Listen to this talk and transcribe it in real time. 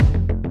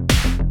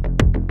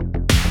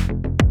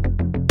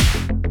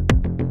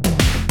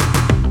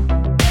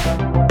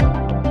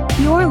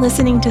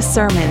listening to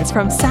sermons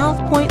from South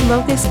Point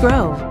Locust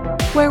Grove,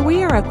 where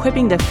we are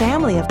equipping the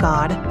family of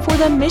God for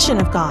the mission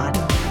of God,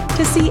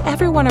 to see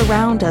everyone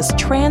around us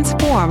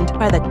transformed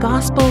by the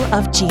gospel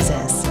of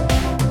Jesus.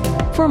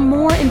 For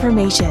more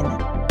information,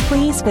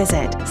 please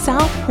visit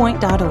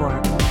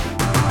southpoint.org.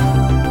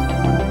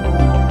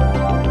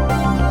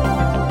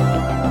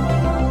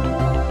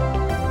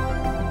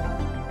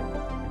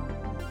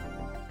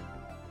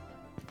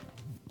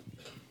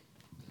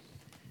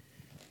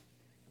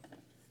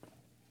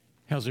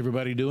 How's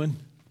everybody doing?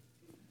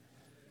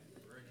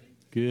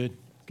 Good.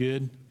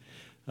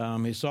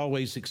 It's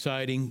always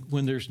exciting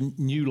when there's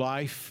new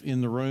life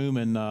in the room,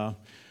 and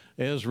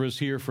Ezra's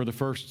here for the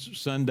first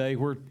Sunday.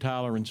 Where did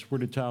Tyler and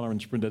Sprint?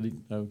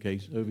 Okay,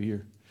 he's over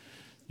here.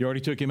 You already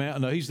took him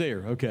out? No, he's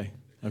there. Okay.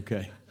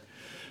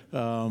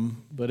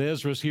 But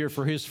Ezra's here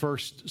for his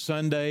first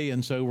Sunday,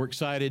 and so we're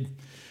excited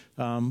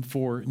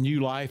for new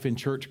life and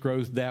church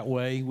growth that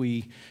way.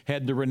 We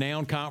had the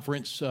Renown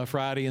Conference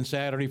Friday and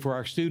Saturday for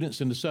our students,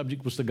 and the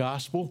subject was the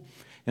gospel.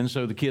 And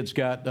so the kids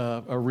got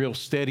a real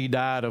steady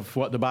diet of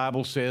what the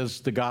Bible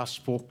says the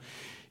gospel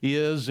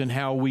is and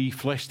how we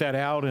flesh that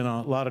out in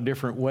a lot of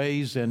different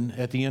ways. And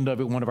at the end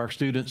of it, one of our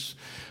students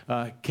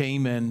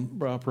came and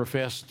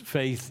professed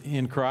faith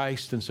in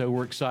Christ. And so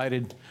we're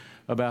excited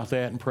about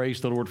that and praise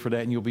the Lord for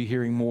that. And you'll be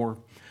hearing more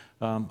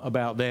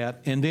about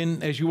that. And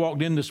then as you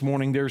walked in this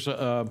morning, there's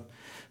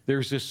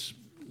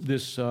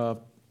this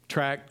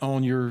tract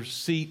on your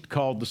seat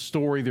called The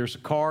Story. There's a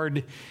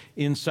card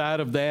inside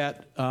of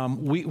that.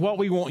 What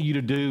we want you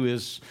to do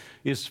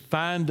is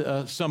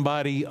find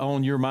somebody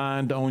on your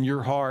mind, on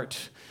your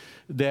heart,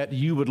 that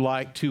you would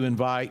like to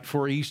invite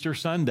for Easter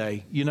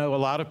Sunday. You know, a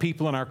lot of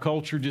people in our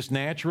culture just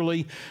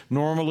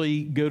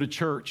normally go to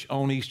church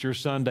on Easter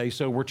Sunday.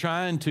 So we're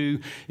trying to,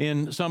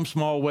 in some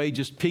small way,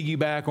 just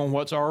piggyback on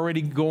what's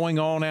already going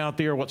on out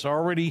there, what's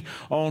already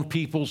on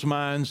people's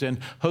minds. And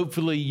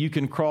hopefully you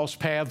can cross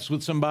paths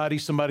with somebody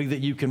that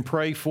you can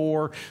pray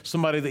for,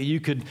 somebody that you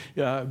could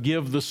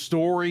give the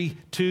story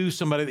to,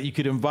 somebody that you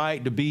could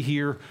invite to be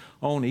here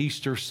on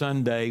Easter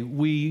Sunday.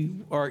 We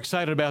are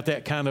excited about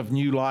that kind of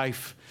new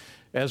life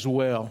as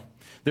well.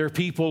 There are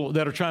people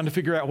that are trying to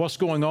figure out what's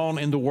going on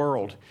in the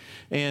world.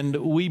 And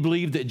we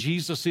believe that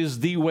Jesus is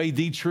the way,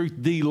 the truth,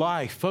 the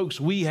life. Folks,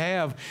 we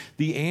have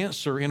the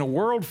answer. In a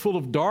world full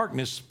of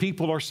darkness,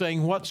 people are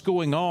saying, what's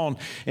going on?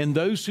 And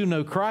those who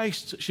know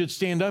Christ should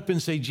stand up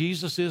and say,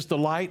 Jesus is the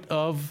light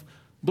of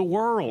the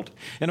world.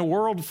 In a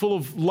world full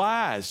of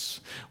lies,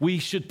 we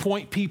should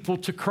point people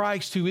to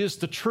Christ, who is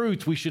the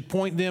truth. We should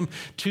point them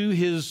to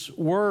His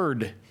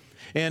Word.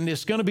 And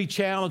it's going to be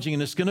challenging,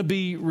 and it's going to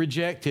be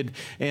rejected.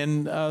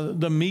 And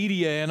the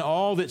media and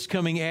all that's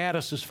coming at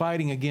us is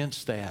fighting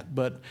against that.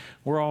 But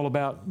we're all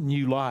about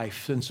new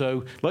life. And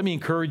so let me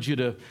encourage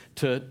you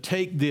to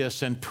take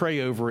this and pray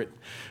over it.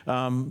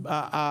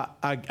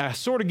 I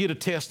sort of get a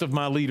test of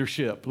my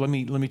leadership. Let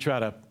me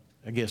try to,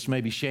 I guess,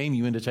 maybe shame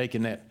you into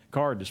taking that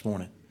card this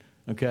morning.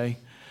 Okay?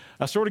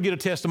 I sort of get a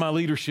test of my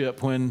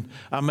leadership when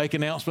I make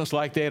announcements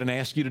like that and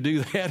ask you to do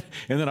that.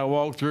 And then I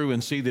walk through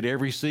and see that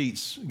every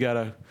seat's got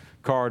a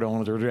card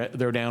on it, or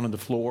they're down on the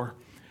floor.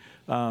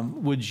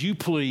 Would you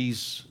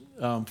please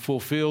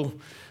fulfill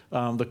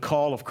the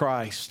call of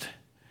Christ?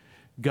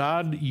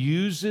 God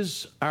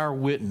uses our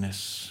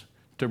witness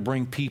to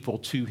bring people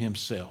to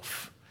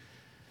Himself.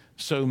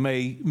 So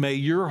may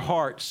your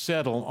heart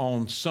settle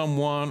on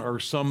someone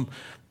or some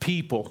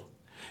people,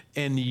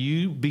 and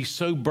you be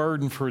so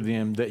burdened for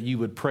them that you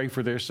would pray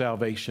for their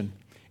salvation,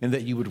 and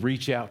that you would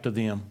reach out to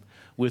them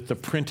with the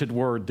printed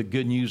word, the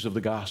good news of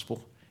the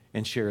gospel,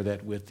 and share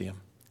that with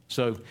them.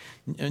 So,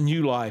 a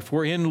new life.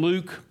 We're in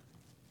Luke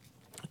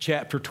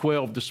chapter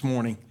 12 this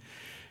morning,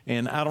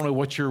 and I don't know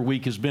what your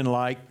week has been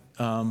like.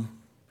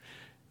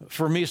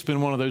 For me, it's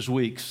been one of those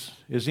weeks.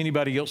 Has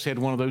anybody else had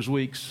one of those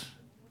weeks?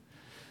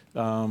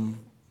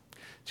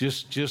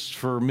 Just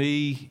for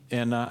me,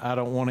 and I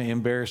don't want to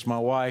embarrass my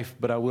wife,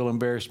 but I will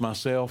embarrass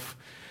myself.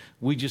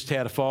 We just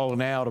had a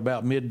falling out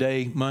about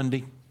midday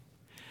Monday,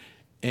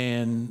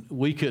 and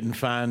we couldn't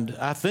find.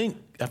 I think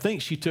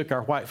she took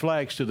our white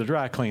flags to the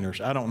dry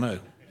cleaners. I don't know.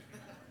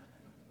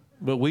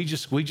 But we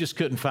just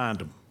couldn't find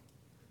them,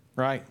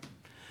 right?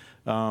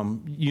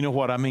 You know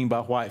what I mean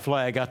by white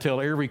flag. I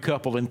tell every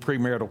couple in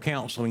premarital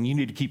counseling, you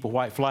need to keep a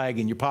white flag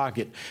in your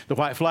pocket. The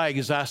white flag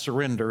is I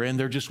surrender, and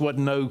there just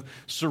wasn't no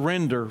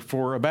surrender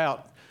for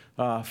about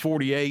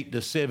 48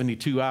 to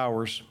 72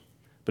 hours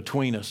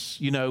between us.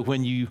 You know,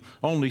 when you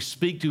only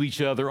speak to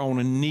each other on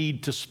a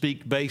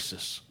need-to-speak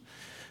basis,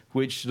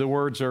 which the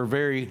words are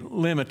very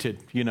limited.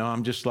 You know,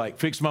 I'm just like,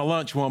 fix my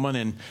lunch, woman,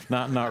 and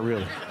not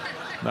really.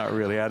 Not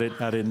really. I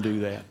didn't do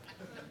that.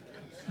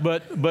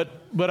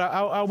 But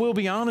I will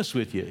be honest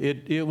with you.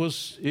 It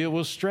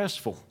was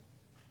stressful,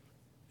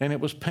 and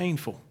it was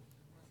painful,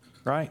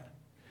 right?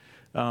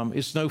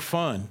 It's no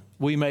fun.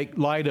 We make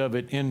light of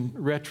it in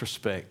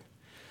retrospect,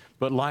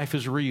 but life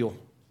is real,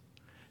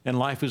 and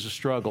life is a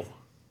struggle.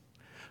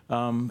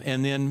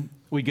 And then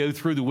we go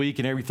through the week,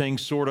 and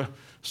everything's sort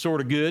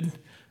of good.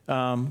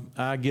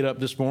 I get up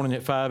this morning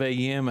at 5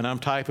 a.m. and I'm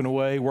typing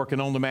away, working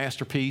on the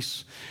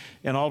masterpiece.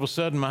 And all of a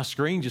sudden, my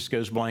screen just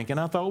goes blank. And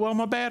I thought, well,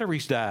 my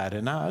battery's died.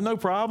 And no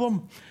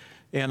problem.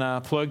 And I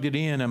plugged it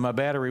in, and my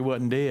battery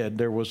wasn't dead.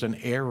 There was an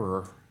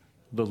error,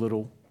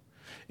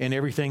 and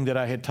everything that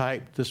I had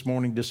typed this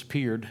morning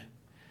disappeared.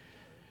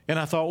 And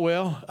I thought,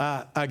 well,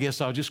 I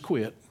guess I'll just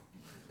quit.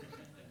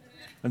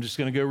 I'm just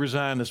going to go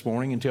resign this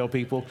morning and tell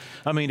people,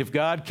 if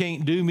God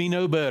can't do me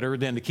no better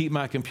than to keep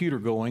my computer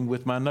going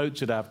with my notes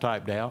that I've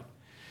typed out.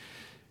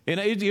 And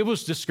it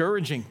was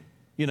discouraging.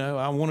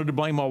 I wanted to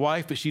blame my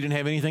wife, but she didn't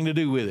have anything to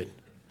do with it.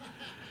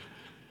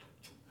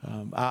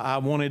 I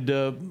wanted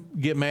to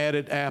get mad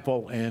at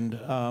Apple, and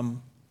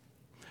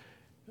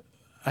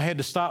I had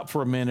to stop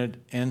for a minute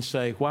and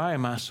say, why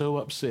am I so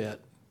upset?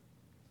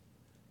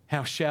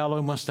 How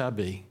shallow must I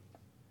be?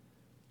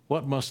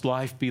 What must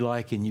life be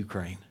like in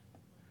Ukraine?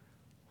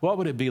 What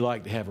would it be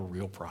like to have a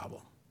real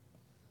problem?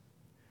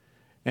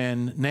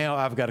 And now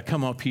I've got to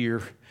come up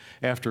here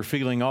after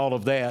feeling all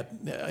of that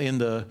in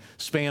the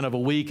span of a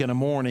week and a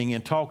morning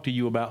and talk to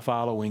you about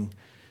following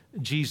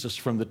Jesus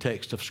from the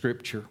text of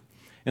Scripture.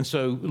 And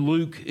so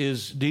Luke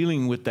is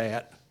dealing with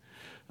that.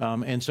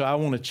 And so I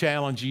want to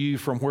challenge you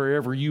from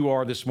wherever you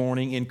are this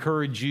morning,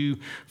 encourage you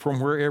from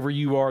wherever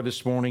you are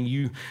this morning.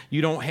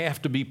 You don't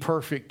have to be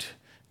perfect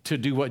to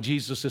do what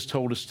Jesus has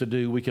told us to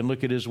do. We can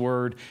look at His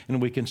Word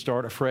and we can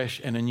start afresh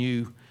and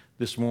anew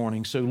this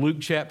morning. So Luke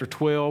chapter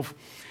 12,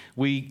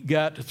 we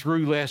got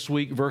through last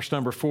week, verse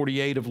number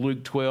 48 of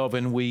Luke 12,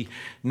 and we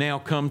now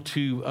come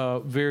to a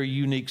very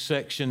unique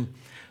section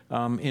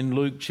in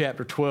Luke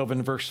chapter 12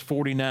 and verse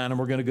 49, and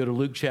we're going to go to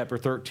Luke chapter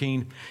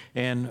 13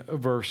 and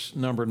verse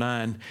number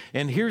 9.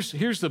 And here's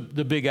the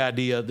big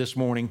idea this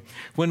morning.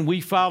 When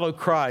we follow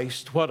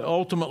Christ, what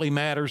ultimately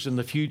matters in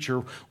the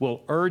future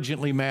will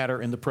urgently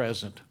matter in the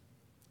present.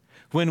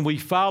 When we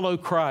follow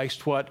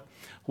Christ,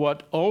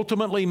 what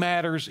ultimately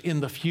matters in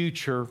the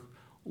future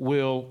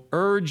will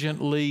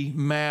urgently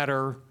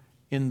matter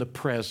in the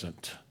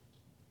present.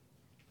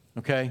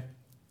 Okay?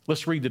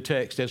 Let's read the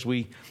text as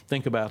we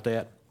think about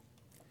that.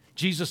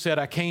 Jesus said,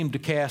 I came to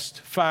cast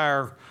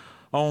fire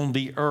on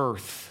the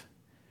earth,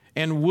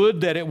 and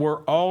would that it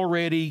were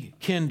already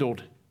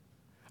kindled.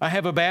 I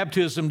have a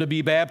baptism to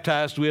be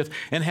baptized with,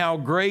 and how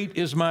great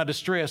is my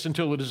distress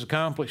until it is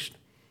accomplished.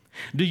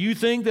 Do you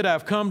think that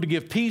I've come to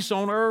give peace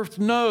on earth?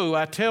 No,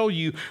 I tell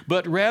you,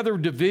 but rather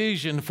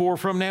division. For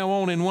from now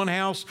on in one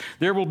house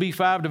there will be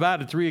 5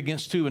 divided, 3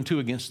 against 2 and 2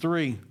 against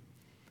 3.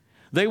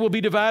 They will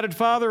be divided,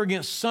 father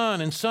against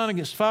son, and son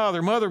against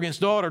father, mother against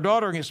daughter,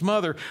 daughter against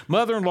mother,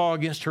 mother-in-law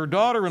against her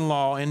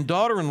daughter-in-law, and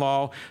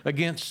daughter-in-law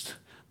against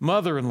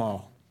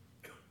mother-in-law.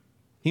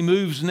 He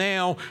moves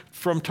now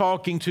from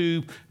talking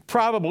to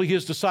probably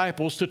his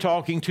disciples to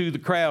talking to the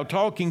crowd,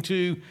 talking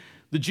to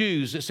the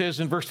Jews. It says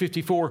in verse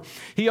 54,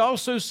 he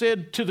also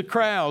said to the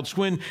crowds,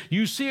 when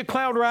you see a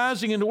cloud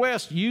rising in the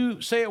west,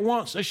 you say at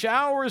once, a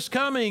shower is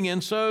coming,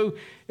 and so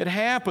it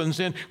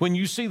happens. And when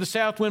you see the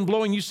south wind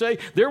blowing, you say,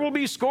 there will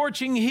be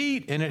scorching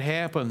heat, and it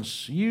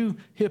happens. You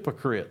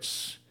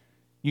hypocrites,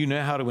 you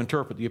know how to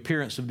interpret the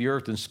appearance of the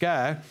earth and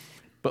sky,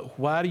 but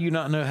why do you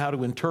not know how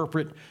to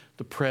interpret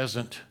the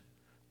present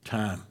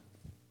time?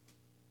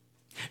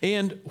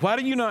 And why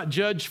do you not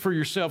judge for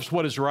yourselves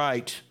what is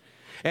right?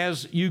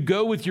 As you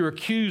go with your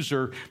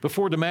accuser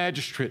before the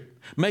magistrate,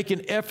 make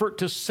an effort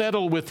to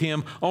settle with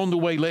him on the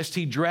way, lest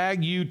he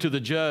drag you to the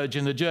judge,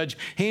 and the judge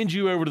hand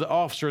you over to the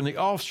officer, and the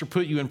officer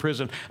put you in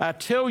prison. I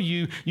tell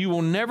you, you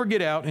will never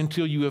get out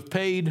until you have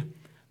paid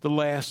the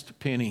last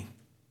penny.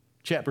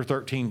 Chapter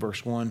 13,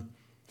 verse 1.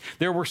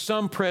 There were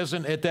some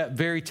present at that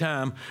very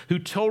time who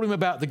told him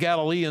about the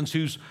Galileans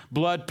whose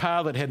blood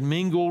Pilate had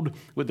mingled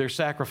with their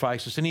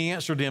sacrifices. And he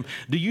answered them,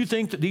 do you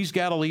think that these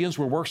Galileans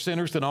were worse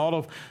sinners than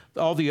all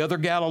the other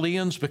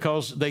Galileans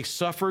because they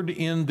suffered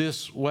in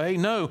this way?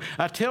 No,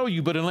 I tell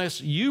you, but unless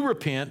you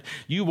repent,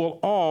 you will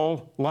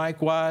all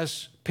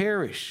likewise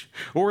perish.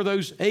 Or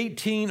those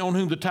 18 on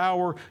whom the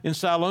tower in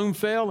Siloam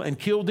fell and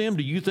killed them,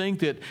 do you think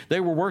that they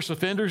were worse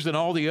offenders than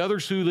all the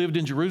others who lived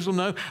in Jerusalem?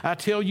 No, I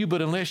tell you,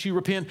 but unless you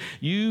repent,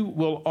 you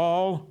will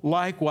all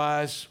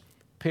likewise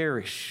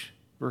perish.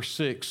 Verse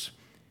 6,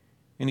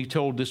 and he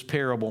told this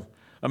parable.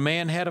 A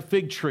man had a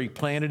fig tree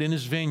planted in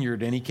his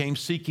vineyard, and he came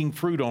seeking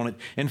fruit on it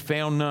and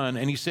found none.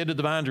 And he said to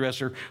the vine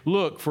dresser,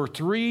 look, for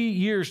 3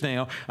 years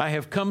now I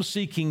have come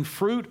seeking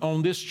fruit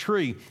on this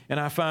tree, and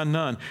I find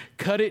none.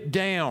 Cut it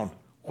down.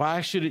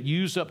 Why should it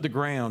use up the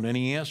ground? And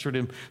he answered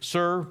him,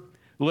 sir,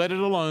 let it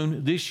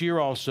alone this year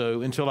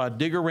also until I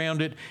dig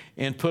around it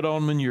and put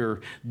on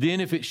manure.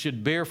 Then if it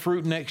should bear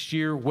fruit next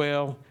year,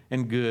 well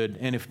and good.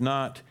 And if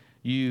not,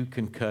 you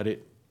can cut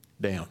it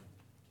down.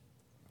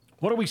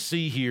 What do we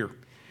see here?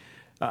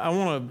 I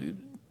want to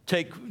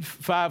take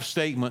 5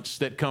 statements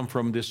that come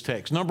from this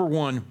text. Number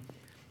 1,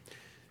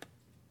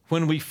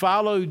 when we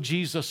follow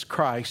Jesus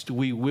Christ,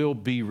 we will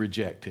be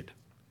rejected.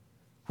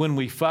 When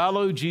we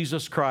follow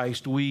Jesus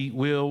Christ, we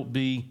will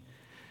be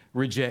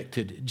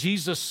rejected.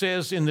 Jesus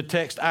says in the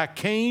text, I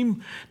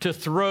came to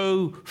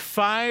throw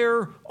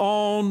fire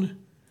on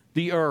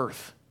the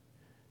earth.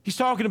 He's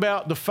talking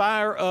about the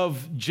fire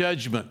of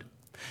judgment.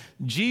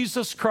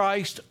 Jesus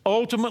Christ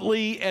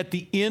ultimately at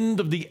the end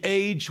of the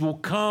age will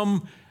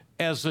come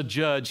as a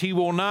judge. He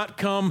will not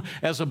come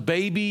as a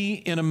baby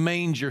in a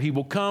manger. He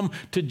will come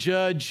to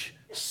judge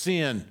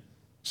sin.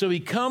 So he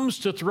comes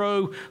to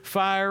throw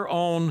fire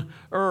on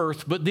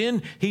earth, but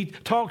then he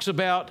talks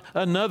about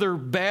another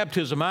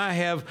baptism. I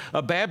have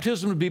a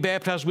baptism to be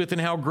baptized with,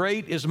 and how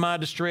great is my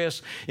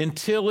distress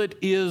until it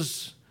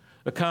is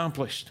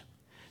accomplished.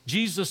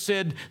 Jesus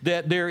said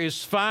that there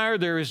is fire,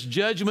 there is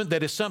judgment,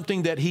 that is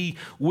something that he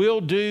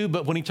will do.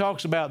 But when he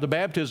talks about the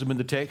baptism in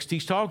the text,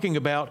 he's talking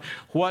about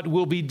what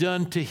will be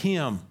done to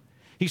him.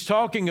 He's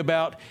talking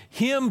about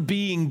him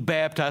being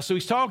baptized. So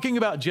he's talking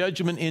about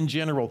judgment in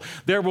general.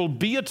 There will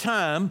be a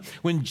time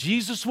when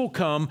Jesus will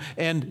come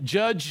and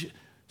judge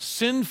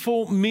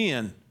sinful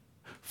men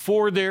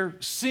for their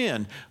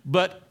sin.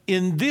 But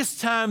in this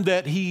time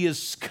that he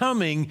is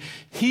coming,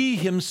 he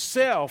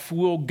himself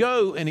will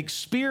go and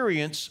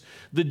experience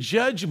the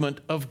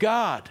judgment of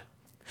God.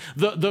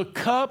 The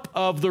cup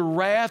of the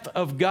wrath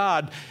of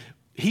God.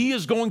 He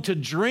is going to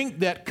drink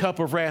that cup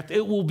of wrath.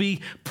 It will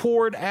be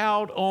poured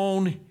out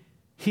on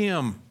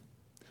him.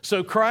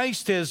 So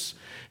Christ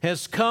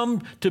has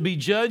come to be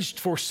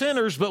judged for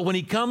sinners, but when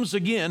he comes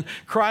again,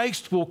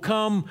 Christ will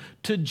come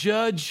to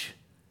judge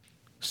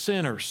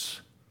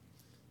sinners.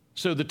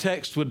 So the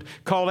text would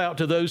call out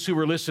to those who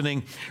are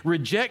listening,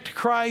 reject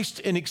Christ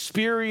and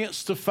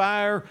experience the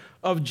fire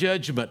of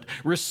judgment.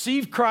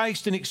 Receive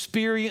Christ and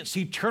experience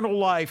eternal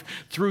life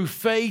through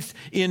faith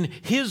in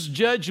his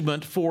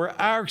judgment for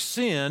our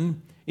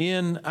sin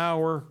in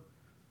our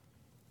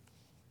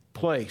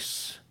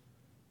place.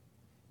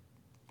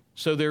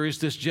 So there is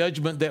this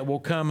judgment that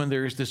will come, and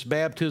there is this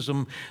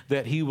baptism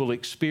that he will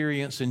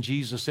experience. And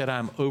Jesus said,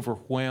 I'm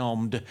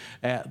overwhelmed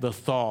at the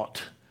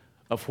thought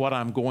of what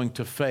I'm going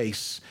to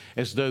face,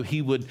 as though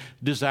he would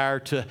desire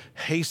to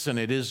hasten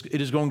it.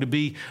 It is going to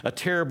be a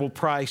terrible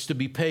price to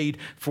be paid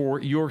for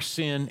your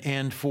sin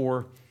and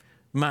for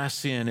my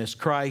sin, as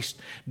Christ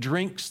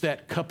drinks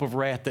that cup of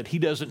wrath that he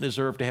doesn't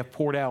deserve to have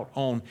poured out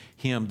on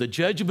him. The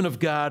judgment of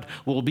God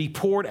will be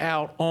poured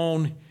out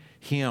on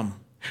him.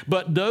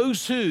 But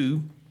those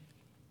who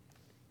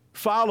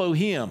follow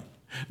him,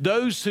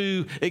 those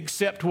who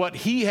accept what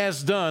he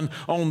has done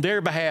on their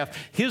behalf,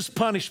 his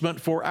punishment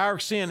for our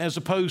sin, as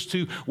opposed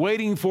to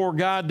waiting for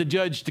God the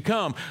judge to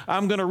come.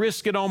 I'm going to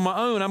risk it on my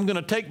own. I'm going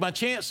to take my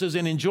chances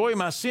and enjoy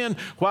my sin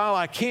while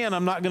I can.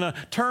 I'm not going to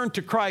turn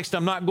to Christ.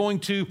 I'm not going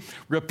to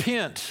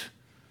repent.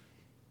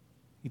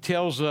 He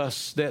tells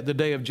us that the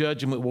day of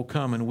judgment will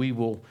come, and we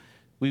will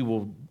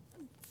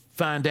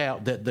find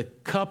out that the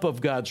cup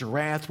of God's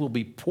wrath will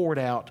be poured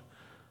out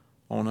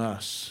on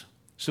us.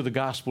 So the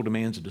gospel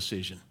demands a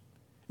decision.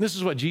 This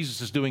is what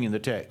Jesus is doing in the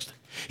text.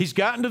 He's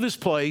gotten to this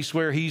place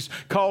where he's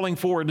calling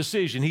for a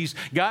decision. He's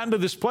gotten to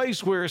this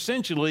place where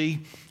essentially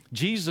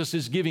Jesus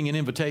is giving an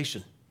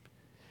invitation.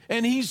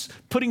 And he's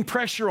putting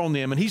pressure on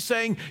them. And he's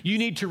saying, you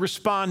need to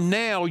respond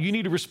now. You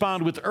need to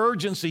respond with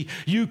urgency.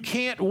 You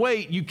can't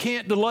wait. You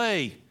can't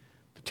delay.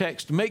 The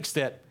text makes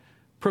that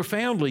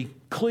profoundly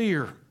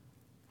clear.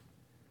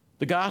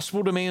 The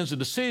gospel demands a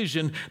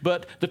decision,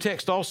 but the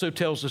text also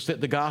tells us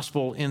that the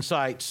gospel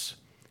incites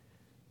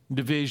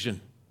division.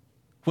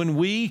 When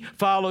we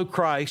follow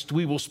Christ,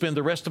 we will spend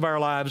the rest of our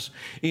lives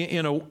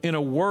in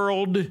a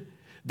world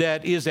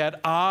that is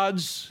at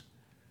odds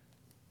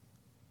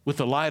with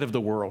the light of the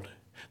world,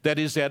 that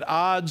is at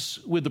odds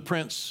with the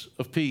Prince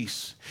of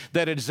Peace,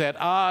 that is at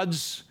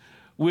odds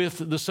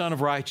with the Son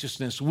of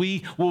Righteousness.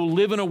 We will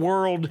live in a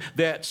world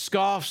that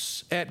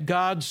scoffs at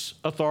God's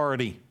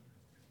authority.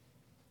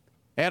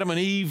 Adam and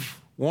Eve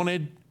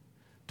wanted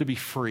to be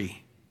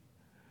free.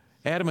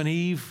 Adam and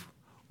Eve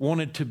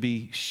wanted to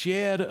be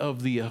shed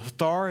of the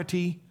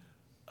authority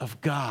of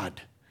God.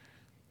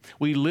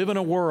 We live in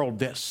a world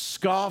that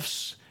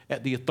scoffs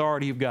at the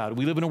authority of God.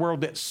 We live in a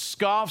world that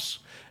scoffs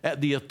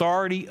at the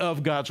authority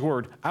of God's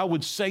word. I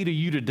would say to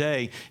you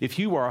today, if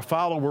you are a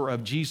follower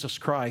of Jesus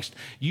Christ,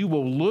 you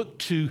will look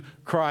to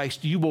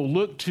Christ. You will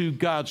look to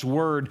God's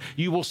word.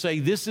 You will say,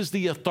 this is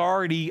the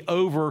authority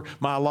over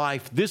my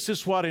life. This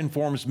is what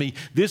informs me.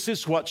 This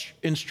is what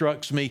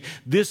instructs me.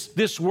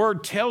 This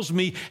word tells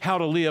me how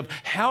to live,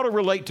 how to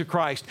relate to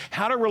Christ,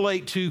 how to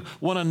relate to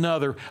one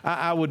another.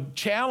 I would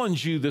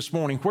challenge you this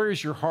morning. Where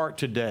is your heart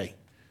today?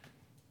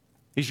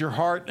 Is your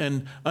heart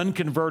an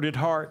unconverted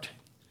heart?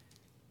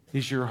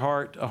 Is your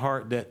heart a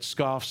heart that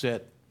scoffs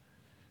at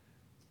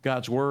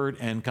God's word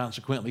and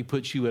consequently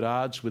puts you at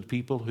odds with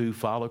people who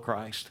follow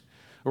Christ?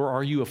 Or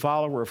are you a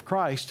follower of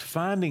Christ,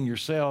 finding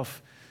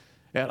yourself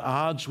at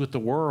odds with the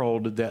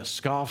world that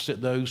scoffs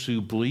at those who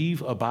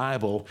believe a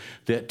Bible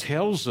that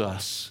tells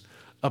us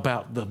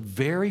about the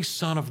very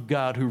Son of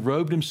God who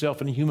robed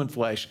himself in human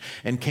flesh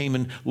and came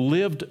and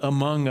lived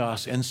among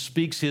us and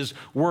speaks his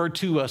word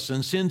to us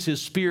and sends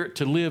his Spirit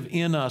to live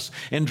in us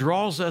and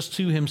draws us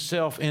to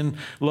himself in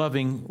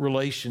loving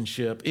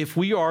relationship? If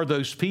we are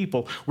those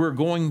people, we're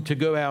going to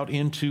go out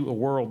into a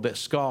world that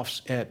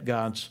scoffs at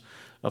God's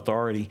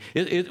authority.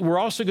 We're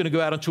also going to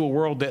go out into a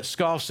world that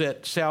scoffs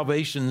at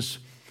salvation's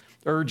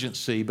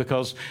urgency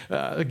because,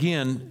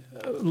 again,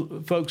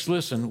 folks,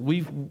 listen,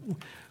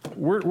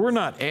 we're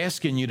not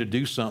asking you to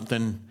do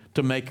something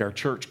to make our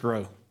church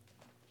grow.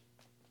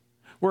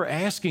 We're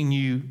asking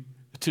you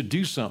to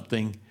do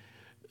something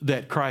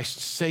that Christ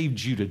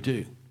saved you to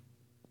do.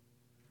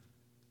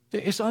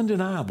 It's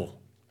undeniable.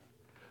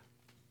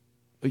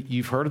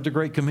 You've heard of the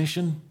Great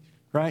Commission,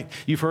 right?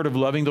 You've heard of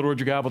loving the Lord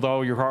your God with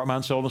all your heart,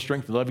 mind, soul, and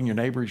strength, and loving your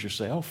neighbor as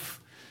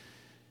yourself.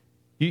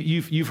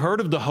 You've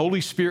heard of the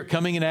Holy Spirit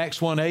coming in Acts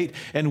 1:8,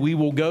 and we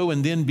will go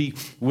and then be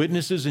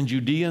witnesses in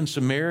Judea and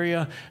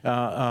Samaria,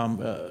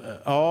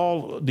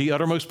 all the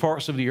uttermost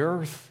parts of the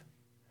earth,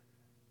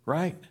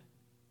 right?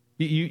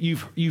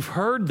 You've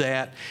heard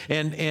that,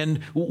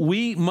 and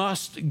we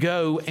must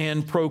go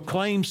and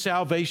proclaim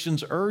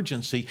salvation's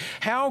urgency.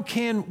 How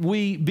can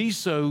we be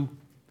so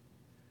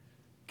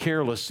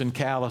careless and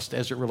calloused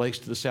as it relates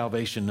to the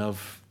salvation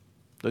of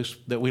those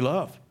that we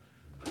love,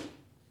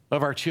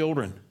 of our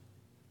children,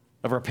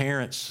 of our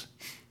parents,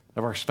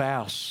 of our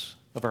spouse,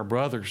 of our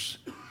brothers,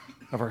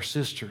 of our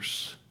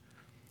sisters?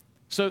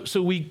 So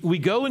we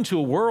go into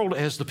a world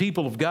as the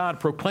people of God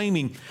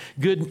proclaiming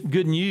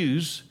good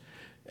news,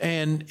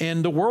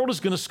 and the world is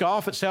going to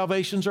scoff at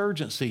salvation's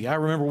urgency. I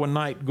remember one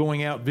night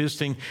going out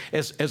visiting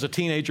as a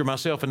teenager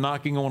myself and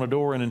knocking on a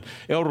door, and an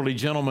elderly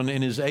gentleman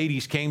in his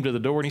 80s came to the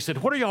door and he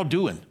said, "What are y'all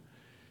doing?"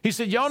 He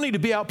said, "Y'all need to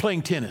be out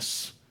playing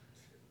tennis.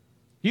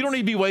 You don't need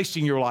to be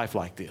wasting your life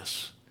like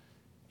this."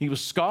 He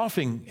was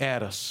scoffing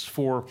at us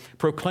for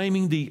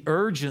proclaiming the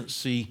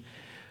urgency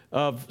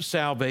of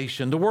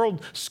salvation. The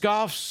world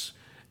scoffs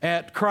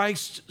at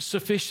Christ's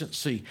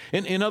sufficiency.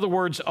 In other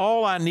words,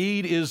 all I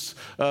need is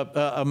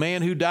a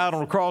man who died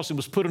on a cross and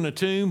was put in a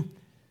tomb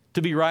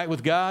to be right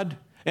with God.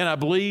 And I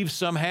believe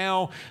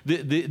somehow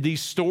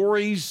these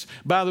stories,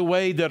 by the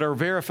way, that are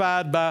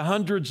verified by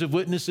hundreds of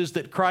witnesses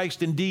that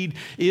Christ indeed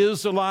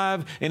is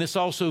alive, and it's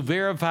also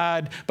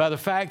verified by the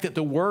fact that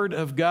the Word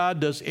of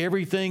God does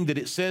everything that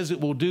it says it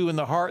will do in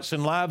the hearts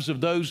and lives of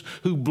those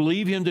who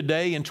believe Him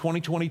today in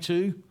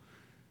 2022.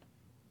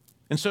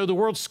 And so the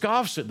world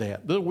scoffs at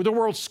that. The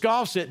world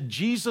scoffs at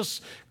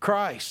Jesus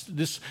Christ,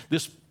 this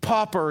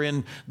pauper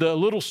in the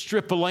little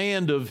strip of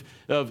land of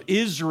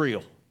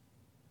Israel,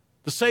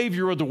 the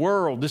Savior of the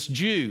world, this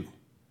Jew.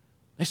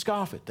 They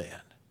scoff at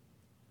that.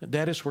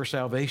 That is where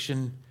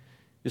salvation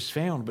is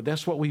found. But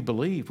that's what we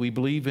believe. We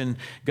believe in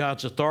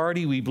God's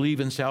authority. We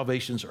believe in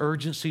salvation's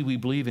urgency. We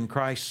believe in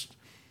Christ's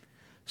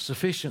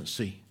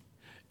sufficiency.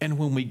 And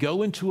when we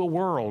go into a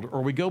world,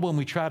 or we go when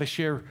we try to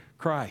share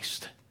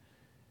Christ,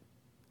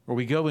 or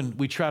we go and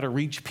we try to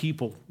reach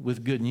people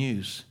with good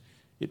news,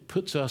 it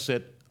puts us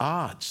at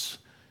odds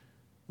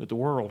with the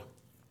world.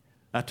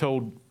 I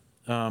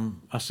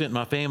sent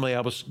my family,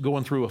 I was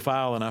going through a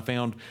file and I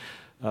found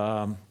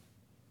a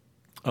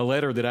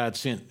letter that I had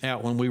sent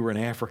out when we were in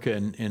Africa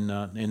in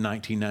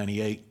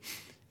 1998.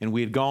 And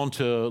we had gone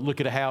to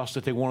look at a house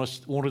that they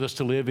wanted us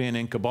to live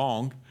in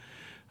Kabong.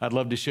 I'd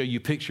love to show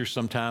you pictures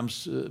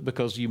sometimes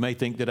because you may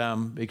think that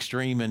I'm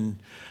extreme and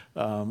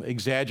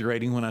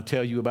exaggerating when I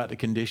tell you about the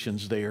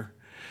conditions there.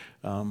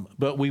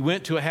 But we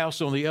went to a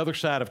house on the other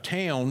side of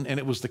town, and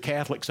it was the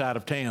Catholic side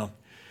of town.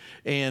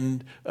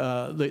 And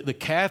the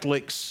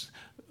Catholics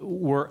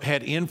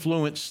had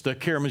influenced the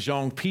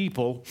Karamojong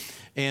people,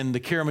 and the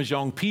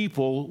Karamojong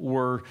people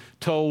were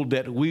told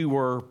that we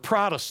were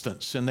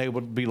Protestants, and they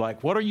would be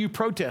like, "What are you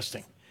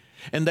protesting?"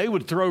 And they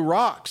would throw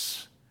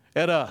rocks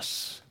at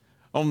us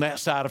on that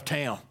side of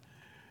town.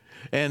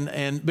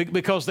 And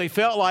because they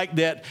felt like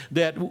that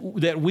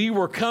we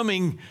were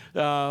coming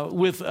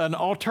with an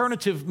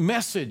alternative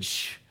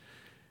message,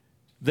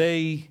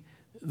 there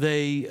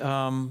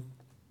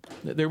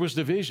was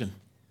division.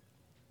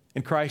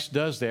 And Christ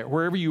does that.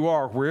 Wherever you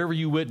are, wherever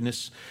you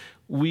witness,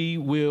 we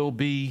will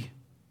be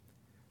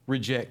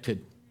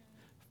rejected.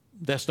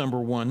 That's number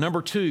one.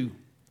 Number two,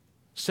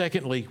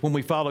 secondly, when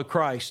we follow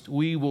Christ,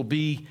 we will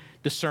be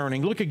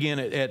discerning. Look again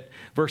at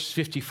verse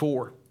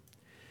 54.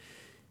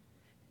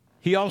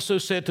 He also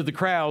said to the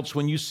crowds,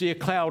 "When you see a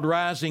cloud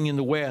rising in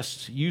the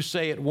west, you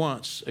say at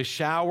once, 'A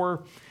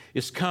shower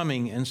is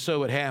coming,' and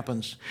so it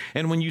happens.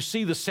 And when you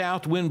see the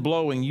south wind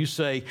blowing, you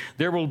say,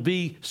 'There will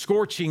be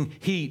scorching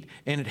heat,'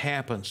 and it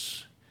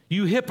happens.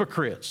 You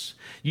hypocrites,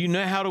 you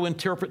know how to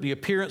interpret the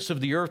appearance of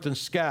the earth and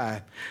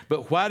sky,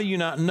 but why do you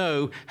not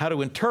know how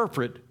to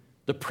interpret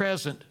the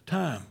present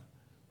time?"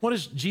 What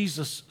is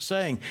Jesus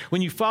saying?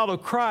 When you follow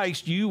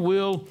Christ, you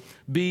will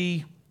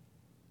be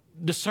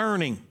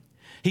discerning.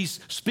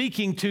 He's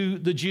speaking to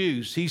the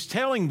Jews. He's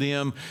telling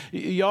them,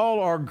 y'all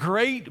are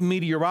great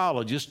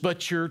meteorologists,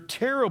 but you're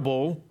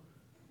terrible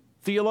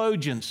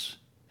theologians.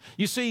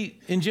 You see,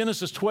 in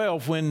Genesis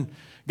 12, when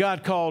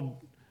God called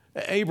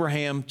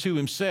Abraham to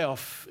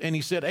himself, and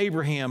he said,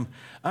 "Abraham,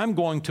 I'm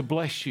going to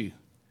bless you.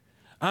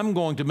 I'm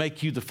going to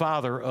make you the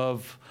father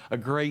of a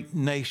great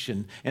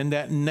nation, and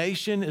that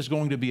nation is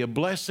going to be a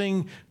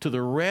blessing to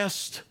the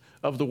rest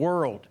of the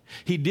world.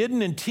 He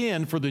didn't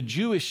intend for the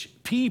Jewish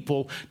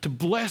people to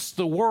bless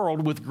the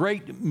world with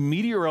great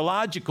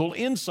meteorological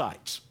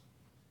insights.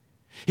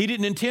 He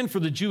didn't intend for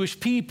the Jewish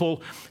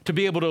people to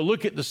be able to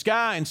look at the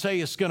sky and say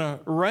it's going to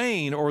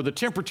rain, or the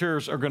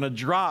temperatures are going to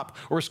drop,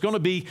 or it's going to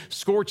be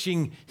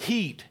scorching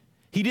heat.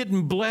 He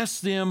didn't bless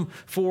them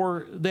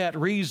for that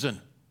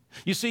reason.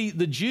 You see,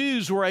 the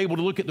Jews were able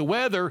to look at the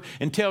weather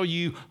and tell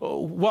you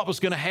what was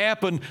going to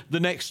happen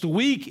the next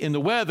week in the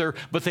weather,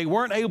 but they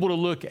weren't able to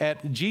look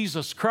at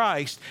Jesus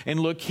Christ and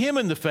look him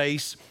in the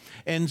face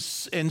and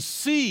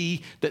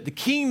see that the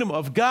kingdom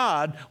of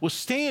God was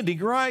standing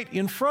right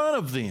in front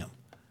of them.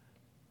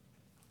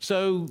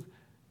 So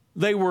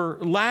they were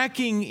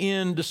lacking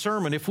in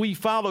discernment. If we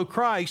follow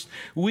Christ,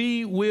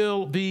 we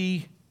will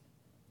be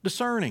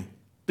discerning.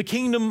 The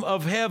kingdom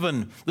of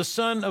heaven, the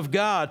Son of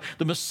God,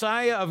 the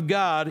Messiah of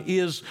God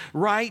is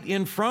right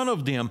in front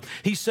of them.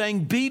 He's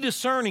saying, be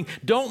discerning.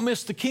 Don't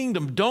miss the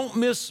kingdom. Don't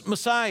miss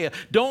Messiah.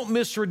 Don't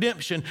miss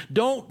redemption.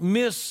 Don't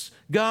miss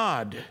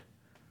God.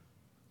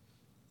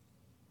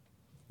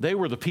 They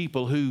were the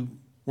people who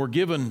were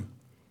given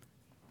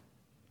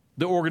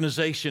the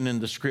organization in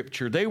the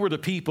Scripture. They were the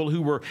people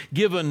who were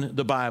given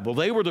the Bible.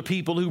 They were the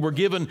people who were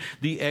given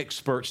the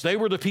experts. They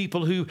were the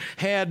people who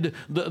had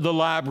the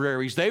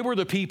libraries. They were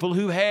the people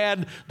who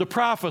had the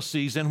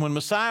prophecies. And when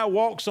Messiah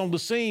walks on the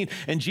scene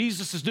and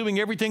Jesus is doing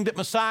everything that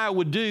Messiah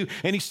would do,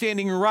 and he's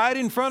standing right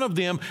in front of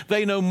them,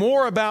 they know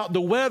more about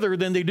the weather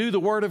than they do the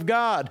Word of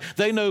God.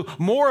 They know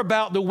more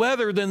about the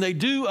weather than they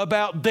do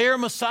about their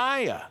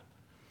Messiah.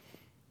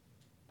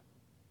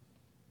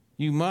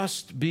 You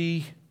must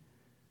be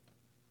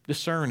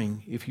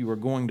discerning if you are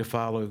going to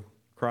follow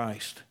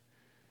Christ.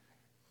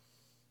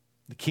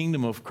 The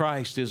kingdom of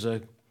Christ is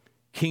a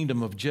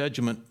kingdom of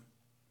judgment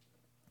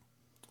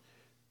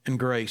and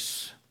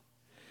grace.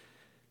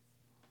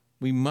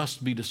 We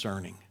must be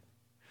discerning.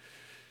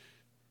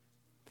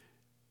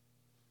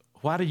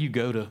 Why do you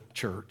go to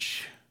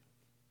church?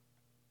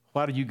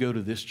 Why do you go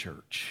to this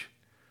church?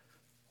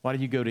 Why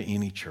do you go to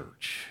any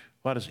church?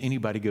 Why does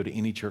anybody go to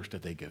any church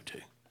that they go to?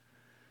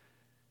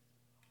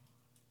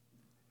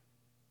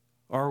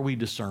 Are we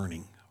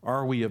discerning?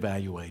 Are we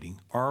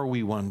evaluating? Are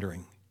we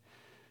wondering?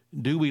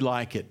 Do we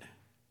like it?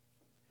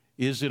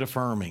 Is it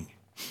affirming?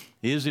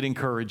 Is it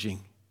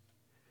encouraging?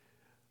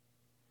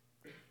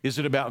 Is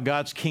it about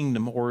God's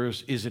kingdom, or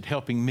is it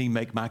helping me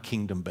make my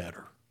kingdom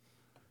better?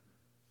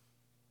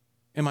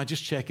 Am I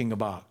just checking a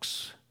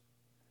box?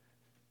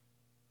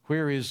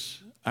 Where is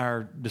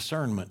our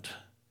discernment?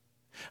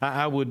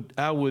 I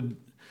would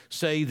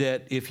say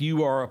that if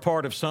you are a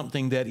part of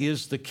something that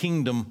is the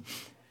kingdom,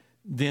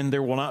 then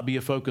there will not be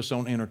a focus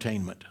on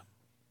entertainment.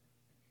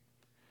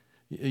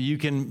 You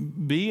can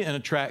be an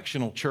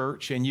attractional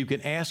church, and you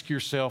can ask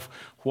yourself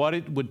what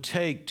it would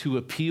take to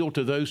appeal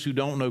to those who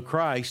don't know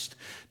Christ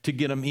to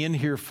get them in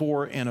here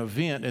for an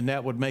event, and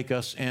that would make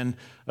us an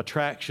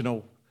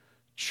attractional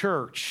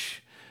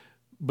church.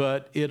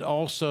 But it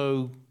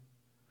also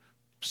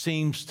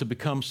seems to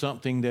become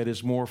something that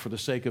is more for the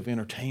sake of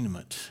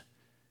entertainment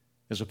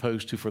as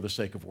opposed to for the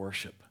sake of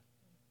worship.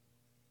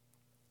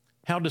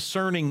 How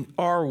discerning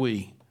are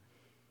we?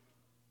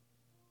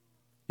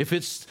 If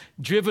it's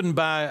driven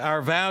by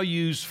our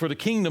values for the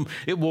kingdom,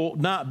 it will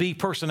not be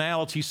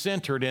personality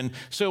centered. And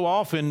so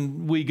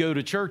often we go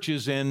to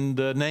churches and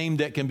the name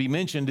that can be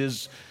mentioned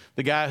is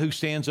the guy who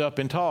stands up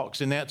and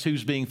talks, and that's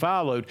who's being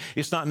followed.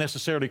 It's not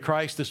necessarily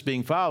Christ that's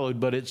being followed,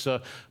 but it's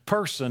a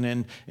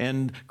person,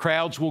 and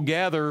crowds will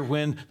gather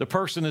when the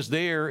person is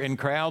there, and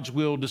crowds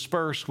will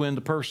disperse when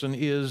the person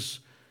is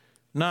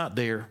not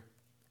there.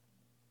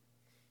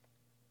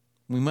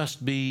 We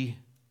must be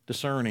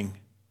discerning.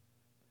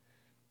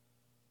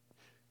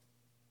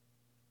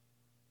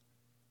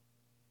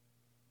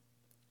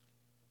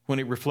 When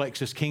it reflects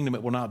His kingdom,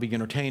 it will not be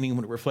entertaining.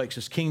 When it reflects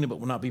His kingdom, it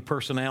will not be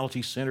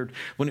personality-centered.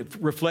 When it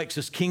reflects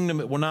His kingdom,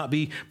 it will not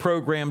be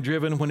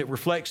program-driven. When it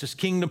reflects His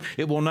kingdom,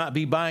 it will not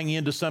be buying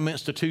into some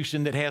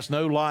institution that has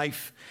no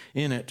life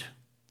in it.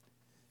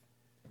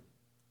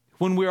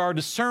 When we are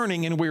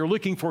discerning and we are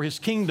looking for His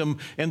kingdom,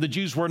 and the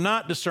Jews were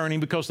not discerning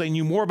because they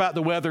knew more about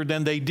the weather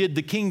than they did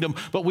the kingdom,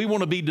 but we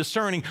want to be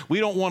discerning. We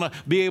don't want to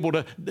be able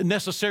to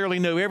necessarily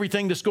know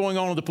everything that's going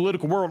on in the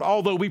political world,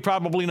 although we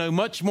probably know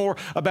much more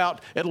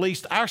about at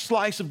least our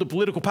slice of the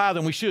political pie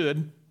than we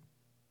should,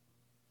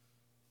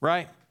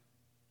 right?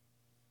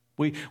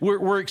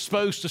 We're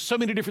exposed to so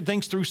many different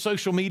things through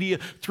social media,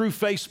 through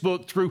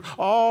Facebook, through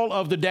all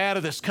of the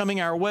data that's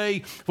coming our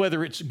way,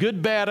 whether it's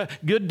good data,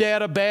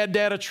 bad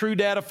data, true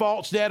data,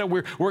 false data.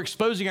 We're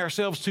exposing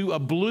ourselves to a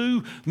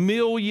blue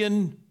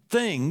million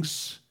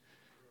things,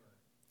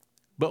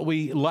 but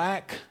we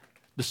lack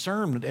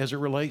discernment as it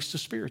relates to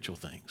spiritual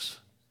things.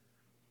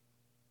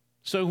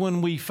 So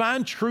when we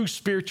find true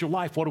spiritual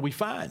life, what do we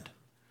find?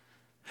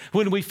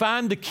 When we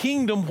find the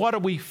kingdom, what do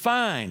we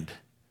find?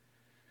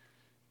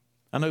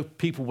 I know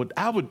people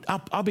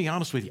I'll be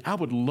honest with you, I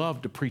would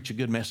love to preach a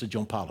good message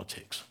on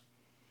politics.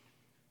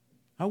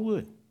 I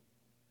would.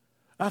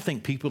 I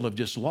think people have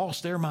just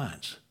lost their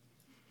minds.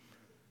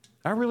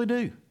 I really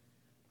do.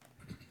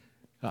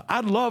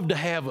 I'd love to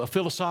have a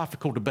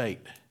philosophical debate.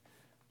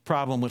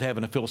 Problem with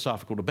having a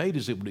philosophical debate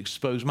is it would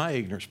expose my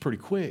ignorance pretty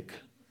quick.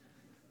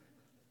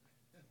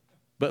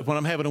 But when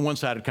I'm having a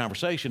one-sided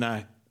conversation,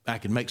 I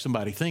can make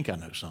somebody think I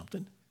know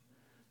something.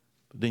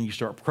 But then you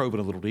start probing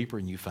a little deeper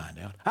and you find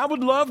out. I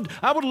would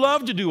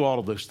love to do all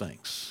of those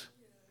things.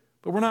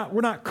 But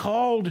we're not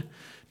called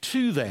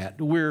to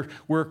that.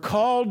 We're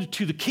called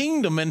to the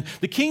kingdom, and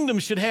the kingdom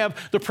should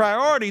have the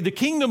priority. The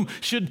kingdom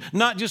should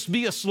not just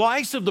be a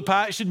slice of the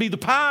pie, it should be the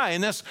pie,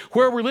 and that's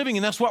where we're living,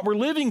 and that's what we're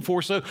living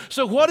for. So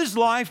what is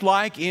life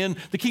like in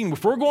the kingdom?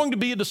 If we're going to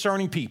be a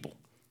discerning people,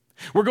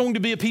 we're going to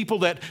be a people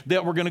that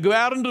we're going to go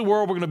out into the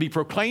world. We're going to be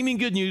proclaiming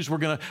good news. We're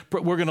going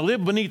to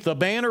live beneath the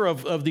banner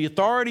of the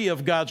authority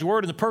of God's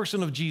word in the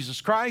person of Jesus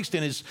Christ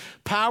and his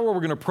power. We're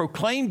going to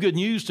proclaim good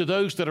news to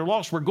those that are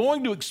lost. We're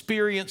going to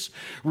experience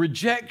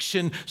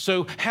rejection.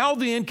 So how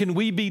then can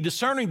we be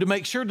discerning to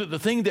make sure that the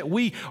thing that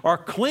we are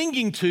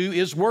clinging to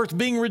is worth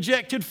being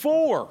rejected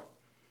for?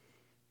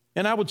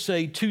 And I would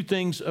say two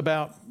things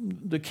about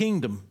the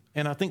kingdom,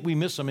 and I think we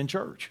miss them in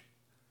church.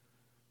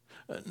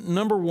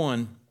 Number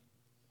one,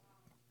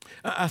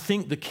 I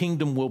think the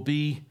kingdom will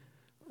be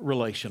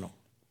relational.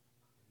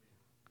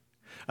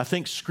 I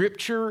think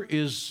Scripture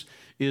is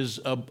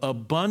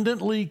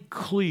abundantly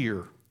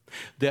clear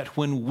that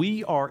when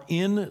we are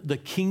in the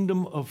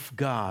kingdom of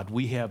God,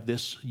 we have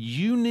this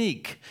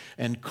unique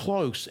and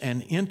close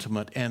and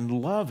intimate and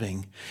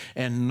loving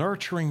and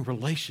nurturing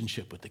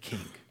relationship with the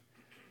King.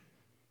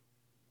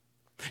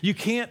 You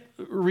can't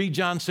read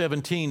John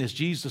 17 as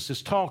Jesus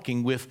is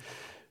talking with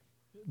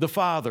the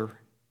Father,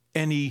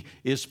 and he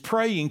is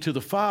praying to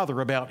the Father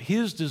about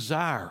his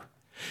desire.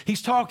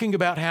 He's talking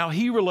about how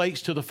he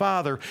relates to the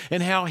Father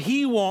and how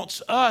he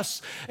wants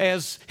us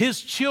as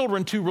his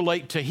children to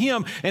relate to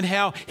him and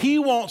how he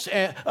wants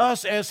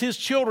us as his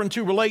children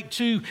to relate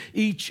to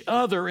each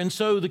other. And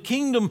so the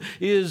kingdom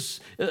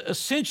is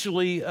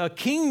essentially a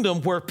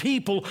kingdom where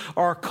people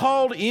are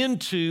called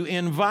into,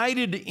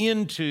 invited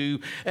into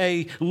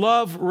a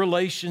love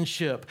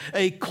relationship,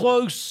 a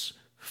close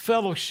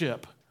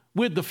fellowship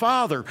with the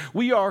Father.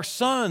 We are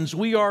sons,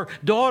 we are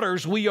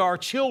daughters, we are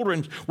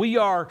children, we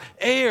are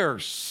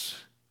heirs.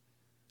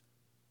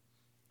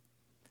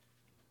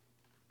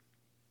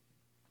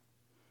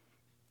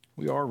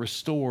 We are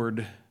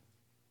restored,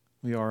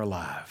 we are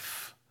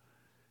alive,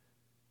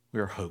 we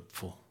are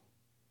hopeful.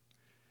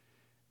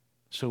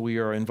 So we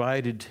are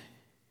invited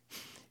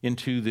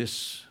into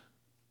this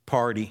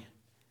party.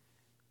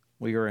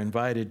 We are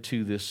invited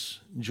to this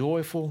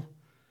joyful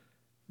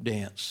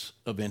dance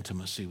of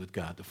intimacy with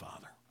God the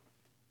Father.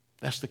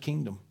 That's the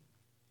kingdom.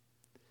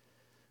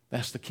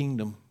 That's the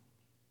kingdom.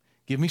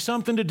 Give me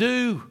something to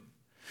do.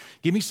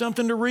 Give me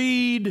something to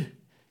read.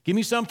 Give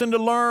me something to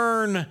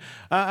learn.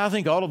 I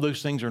think all of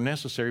those things are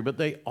necessary, but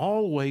they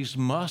always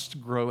must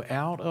grow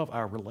out of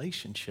our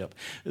relationship.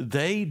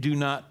 They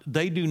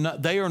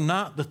are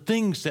not the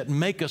things that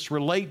make us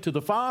relate to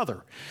the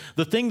Father.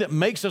 The thing that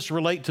makes us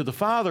relate to the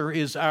Father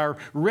is our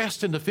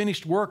rest in the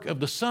finished work of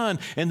the Son,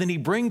 and then he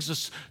brings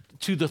us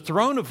to the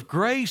throne of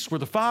grace where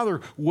the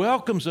Father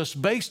welcomes us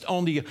based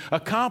on the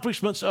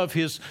accomplishments of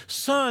his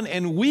Son.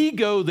 And we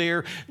go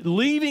there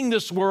leaving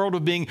this world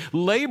of being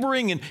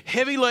laboring and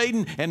heavy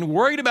laden and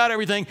worried about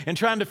everything and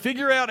trying to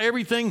figure out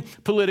everything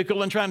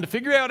political and trying to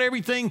figure out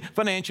everything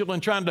financial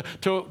and trying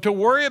to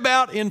worry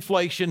about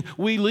inflation.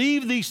 We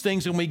leave these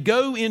things and we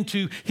go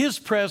into his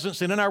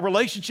presence and in our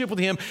relationship with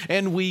him,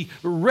 and we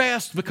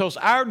rest because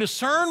our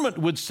discernment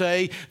would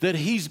say that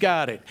he's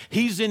got it.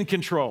 He's in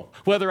control.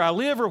 Whether I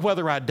live or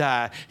whether I die,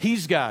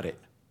 he's got it.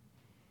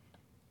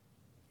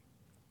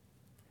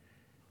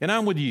 And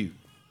I'm with you.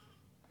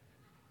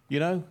 You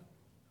know,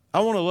 I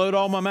want to load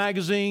all my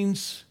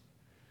magazines.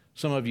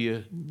 Some of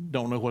you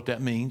don't know what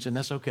that means, and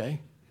that's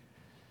okay.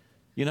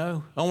 You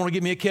know, I want to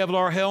get me a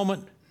Kevlar helmet.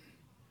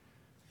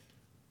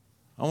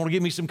 I want to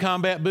get me some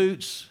combat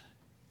boots.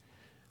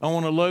 I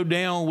want to load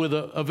down with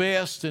a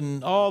vest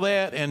and all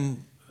that,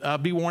 and I'll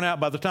be worn out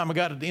by the time I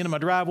got to the end of my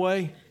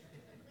driveway.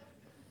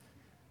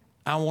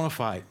 I want to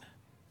fight.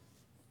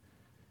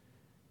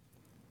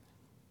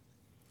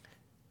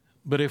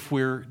 But if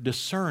we're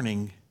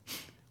discerning,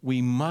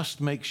 we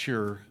must make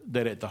sure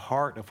that at the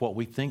heart of what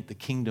we think the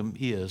kingdom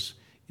is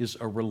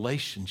a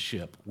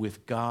relationship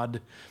with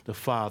God the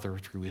Father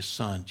through his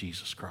Son,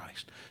 Jesus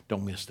Christ.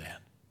 Don't miss that.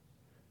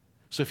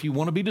 So if you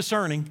want to be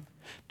discerning,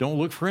 don't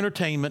look for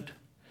entertainment.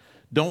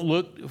 Don't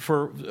look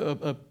for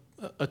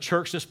a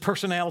church that's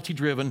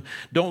personality-driven.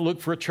 Don't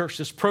look for a church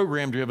that's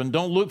program-driven.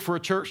 Don't look for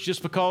a church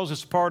just because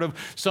it's part of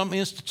some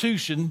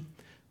institution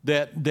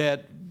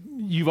that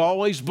you've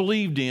always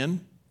believed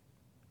in.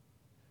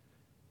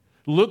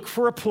 Look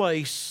for a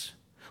place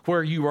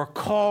where you are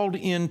called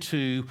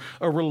into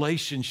a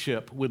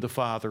relationship with the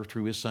Father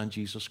through his Son,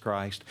 Jesus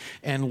Christ.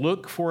 And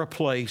look for a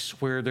place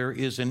where there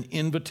is an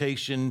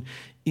invitation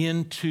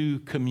into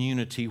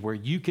community where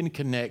you can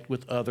connect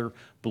with other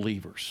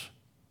believers.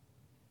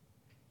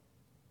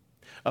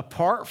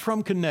 Apart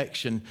from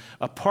connection,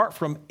 apart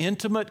from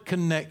intimate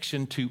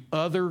connection to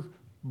other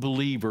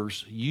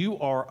believers, you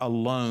are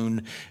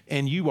alone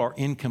and you are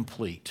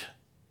incomplete.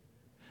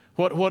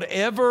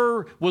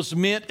 Whatever was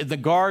meant in the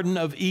Garden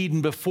of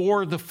Eden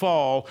before the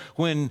fall,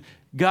 when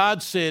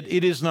God said,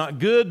 "It is not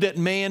good that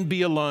man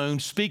be alone,"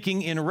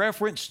 speaking in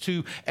reference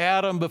to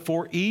Adam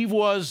before Eve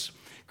was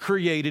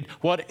created,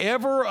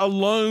 whatever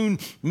alone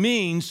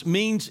means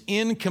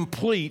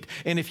incomplete.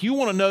 And if you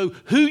want to know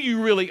who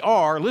you really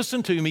are,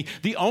 listen to me,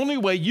 the only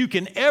way you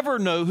can ever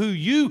know who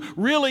you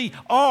really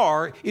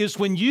are is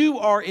when you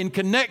are in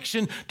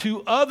connection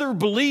to other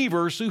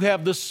believers who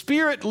have the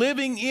Spirit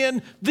living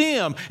in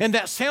them. And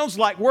that sounds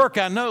like work,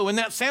 I know, and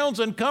that sounds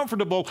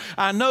uncomfortable,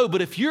 I know,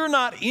 but if you're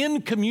not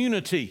in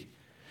community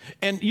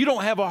and you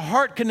don't have a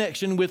heart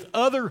connection with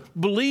other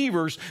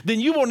believers, then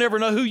you will never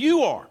know who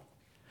you are.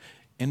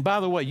 And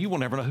by the way, you will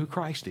never know who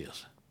Christ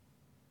is,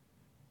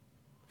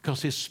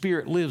 because His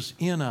Spirit lives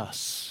in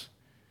us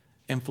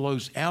and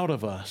flows out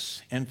of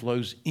us and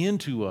flows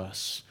into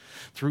us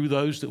through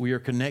those that we are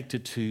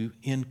connected to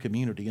in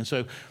community. And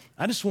so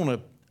I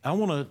want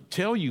to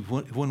tell you,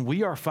 when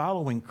we are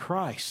following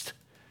Christ,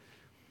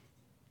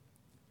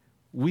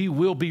 we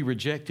will be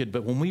rejected,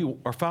 but when we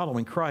are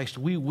following Christ,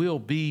 we will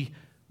be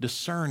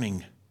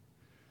discerning.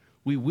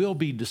 We will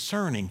be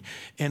discerning,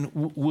 and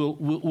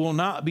we'll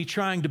not be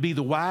trying to be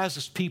the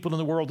wisest people in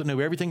the world that know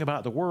everything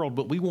about the world,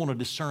 but we want to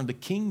discern the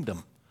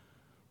kingdom.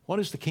 What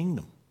is the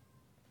kingdom?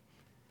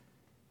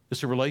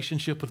 It's a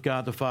relationship with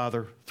God the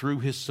Father through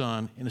His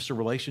Son, and it's a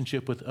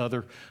relationship with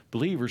other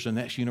believers, and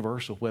that's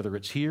universal, whether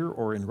it's here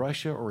or in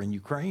Russia or in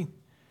Ukraine.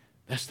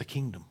 That's the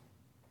kingdom.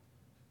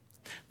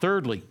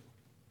 Thirdly,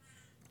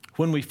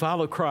 when we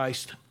follow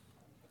Christ,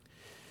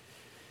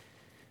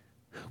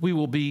 we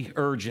will be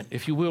urgent.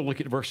 If you will, look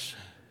at verse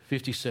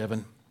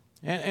 57.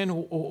 And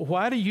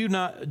why do you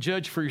not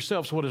judge for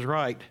yourselves what is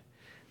right?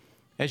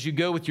 As you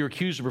go with your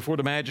accuser before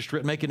the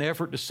magistrate, make an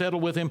effort to settle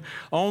with him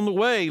on the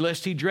way,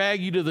 lest he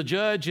drag you to the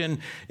judge, and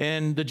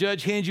the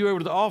judge hands you over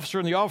to the officer,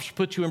 and the officer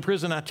puts you in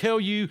prison. I tell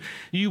you,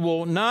 you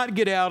will not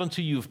get out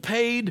until you've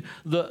paid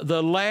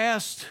the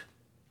last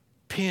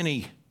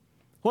penny.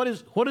 What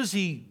is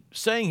he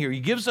saying here? He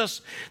gives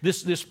us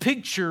this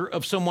picture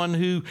of someone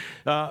who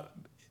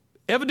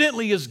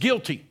evidently is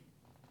guilty.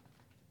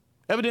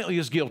 Evidently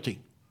is guilty.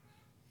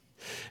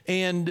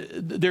 And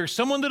there's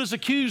someone that has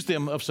accused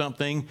them of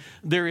something.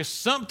 There is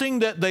something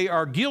that they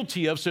are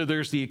guilty of. So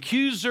there's the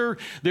accuser,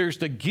 there's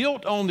the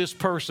guilt on this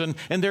person,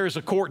 and there is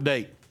a court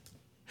date.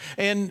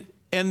 And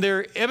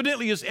there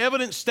evidently is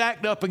evidence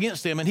stacked up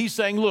against them. And he's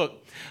saying,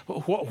 look,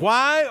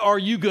 why are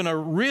you going to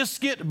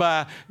risk it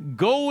by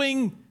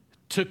going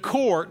to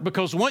court?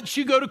 Because once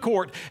you go to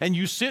court and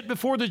you sit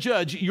before the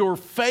judge, your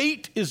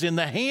fate is in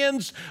the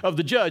hands of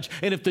the judge.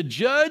 And if the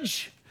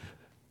judge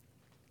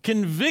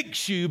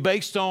convicts you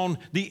based on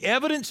the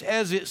evidence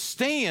as it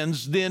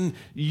stands, then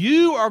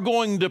you are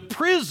going to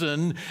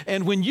prison.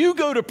 And when you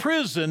go to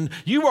prison,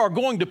 you are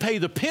going to pay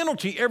the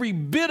penalty, every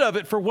bit of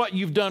it, for what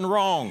you've done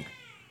wrong.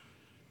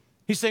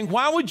 He's saying,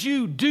 why would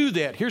you do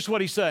that? Here's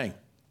what he's saying.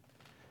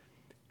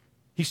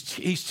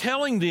 He's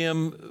telling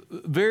them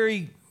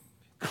very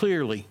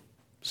clearly,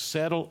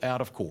 settle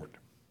out of court.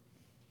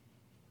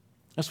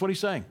 That's what he's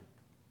saying.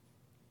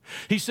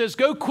 He says,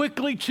 go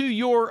quickly to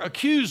your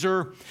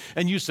accuser,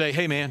 and you say,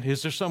 hey man,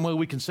 is there some way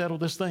we can settle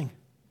this thing?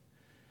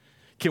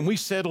 Can we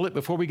settle it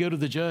before we go to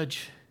the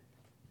judge?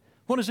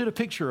 What is it a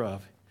picture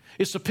of?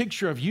 It's a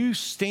picture of you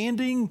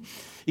standing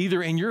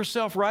either in your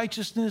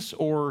self-righteousness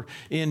or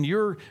in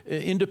your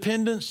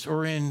independence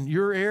or in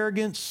your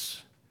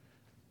arrogance.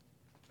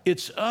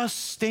 It's us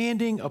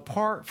standing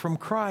apart from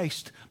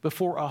Christ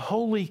before a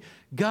holy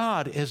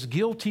God as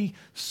guilty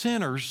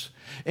sinners,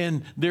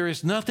 and there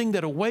is nothing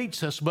that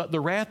awaits us but the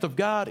wrath of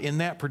God in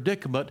that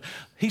predicament.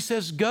 He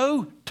says,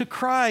 go to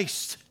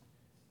Christ.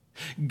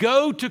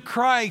 Go to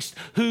Christ,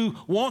 who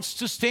wants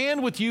to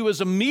stand with you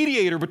as a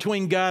mediator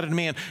between God and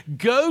man.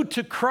 Go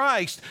to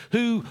Christ,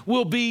 who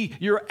will be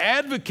your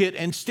advocate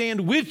and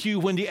stand with you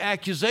when the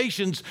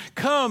accusations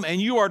come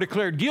and you are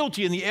declared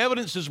guilty and the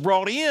evidence is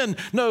brought in.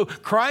 No,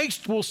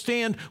 Christ will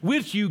stand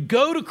with you.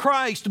 Go to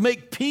Christ,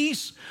 make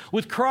peace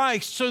with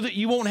Christ so that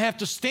you won't have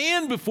to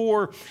stand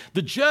before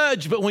the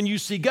judge, but when you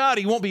see God,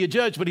 He won't be a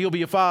judge, but He'll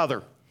be a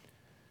father.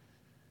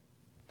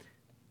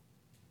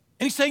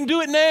 And He's saying,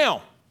 do it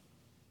now.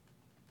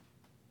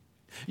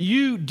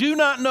 You do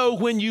not know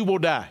when you will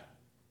die.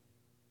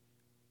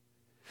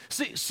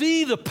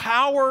 See the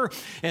power,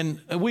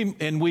 and we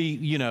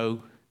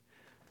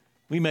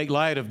make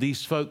light of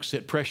these folks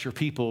that pressure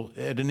people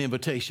at an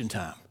invitation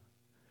time.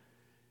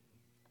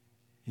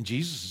 And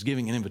Jesus is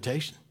giving an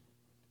invitation.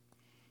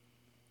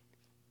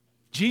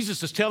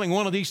 Jesus is telling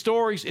one of these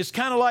stories. It's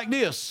kind of like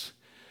this.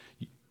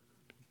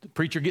 The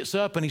preacher gets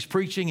up and he's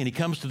preaching, and he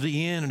comes to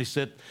the end, and he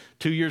said,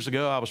 2 years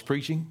ago I was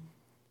preaching.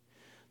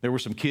 There were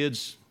some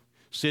kids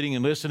sitting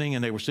and listening,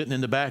 and they were sitting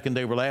in the back, and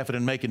they were laughing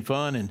and making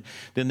fun, and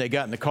then they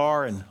got in the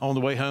car, and on the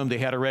way home they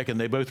had a wreck, and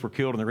they both were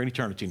killed, and they're in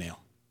eternity now.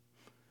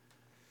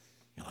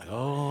 You're like,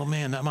 oh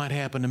man, that might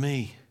happen to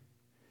me.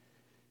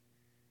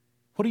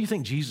 What do you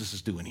think Jesus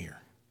is doing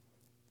here?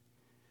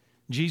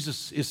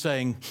 Jesus is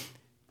saying,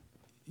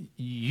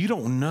 you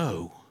don't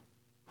know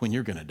when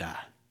you're going to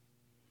die,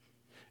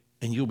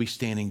 and you'll be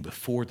standing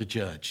before the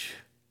judge.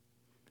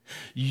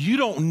 You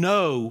don't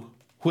know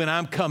when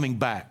I'm coming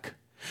back.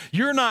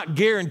 You're not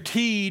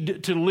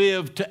guaranteed to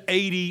live to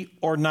 80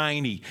 or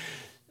 90.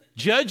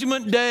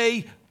 Judgment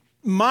Day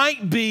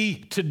might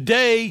be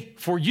today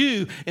for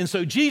you. And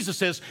so Jesus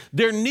says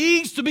there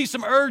needs to be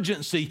some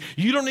urgency.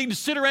 You don't need to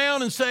sit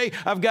around and say,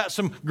 I've got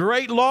some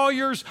great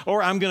lawyers,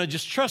 or I'm going to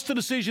just trust the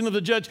decision of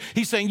the judge.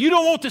 He's saying you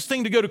don't want this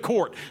thing to go to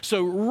court.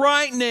 So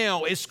right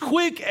now, as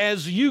quick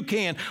as you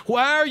can,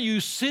 why are you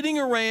sitting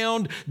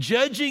around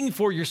judging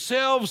for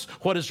yourselves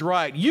what is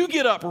right? You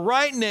get up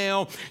right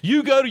now,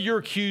 you go to your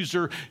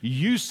accuser,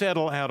 you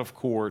settle out of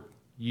court,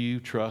 you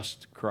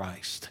trust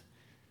Christ,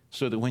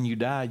 so that when you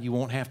die, you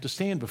won't have to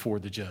stand before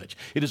the judge.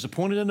 It is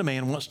appointed unto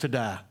man once to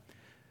die.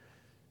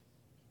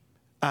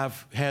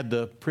 I've had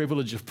the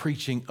privilege of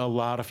preaching a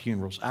lot of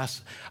funerals.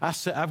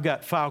 I've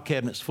got file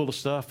cabinets full of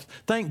stuff.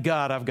 Thank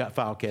God I've got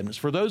file cabinets.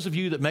 For those of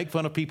you that make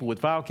fun of people with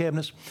file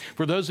cabinets,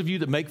 for those of you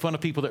that make fun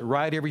of people that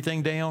write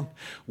everything down,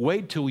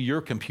 wait till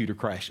your computer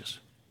crashes,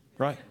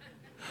 right?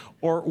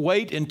 Or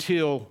wait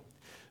until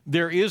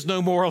there is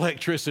no more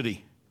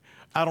electricity.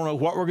 I don't know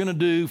what we're going to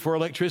do for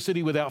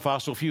electricity without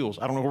fossil fuels.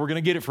 I don't know where we're going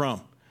to get it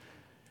from.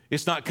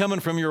 It's not coming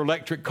from your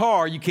electric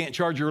car. You can't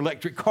charge your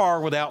electric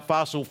car without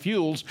fossil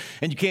fuels,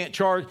 and you can't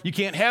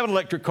have an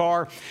electric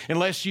car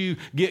unless you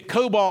get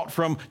cobalt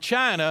from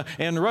China,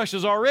 and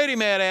Russia's already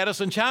mad at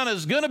us, and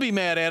China's going to be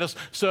mad at us.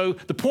 So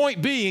the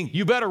point being,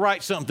 you better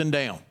write something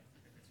down.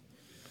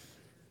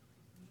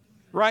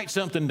 Write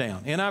something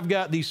down. And I've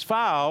got these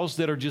files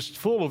that are just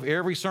full of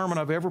every sermon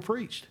I've ever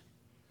preached.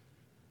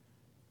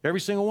 Every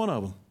single one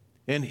of them.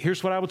 And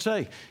here's what I would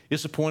say.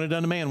 It's appointed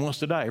unto man once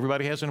to die.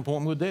 Everybody has an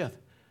appointment with death.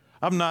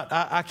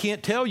 I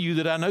can't tell you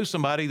that I know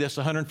somebody that's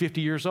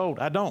 150 years old.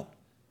 I know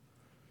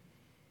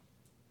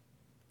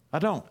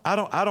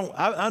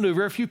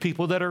very few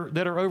people that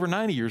are over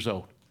 90 years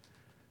old.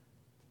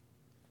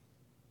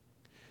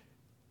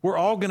 We're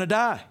all going to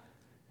die.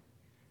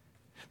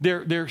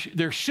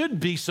 There should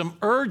be some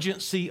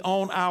urgency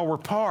on our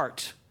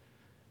part.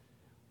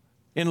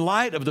 In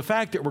light of the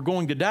fact that we're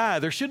going to die,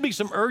 there should be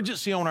some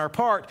urgency on our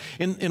part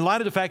in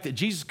light of the fact that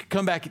Jesus could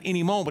come back at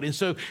any moment. And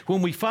so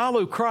when we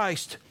follow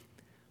Christ,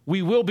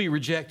 we will be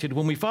rejected.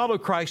 When we follow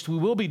Christ, we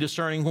will be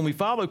discerning. When we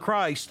follow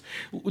Christ,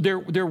 there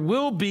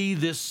will be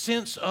this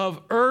sense of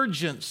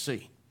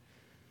urgency.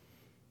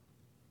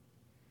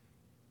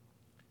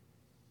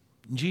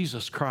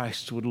 Jesus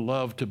Christ would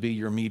love to be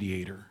your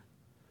mediator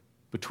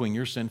between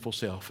your sinful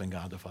self and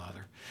God the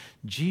Father.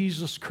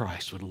 Jesus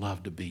Christ would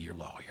love to be your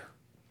lawyer.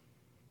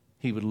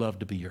 He would love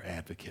to be your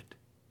advocate.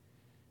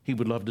 He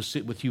would love to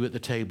sit with you at the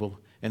table,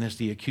 and as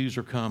the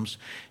accuser comes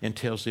and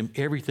tells him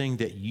everything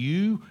that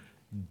you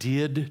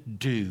did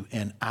do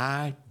and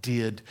I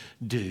did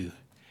do,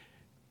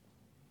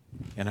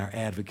 and our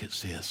advocate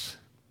says,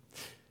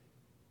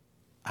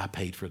 I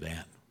paid for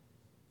that.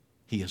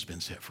 He has been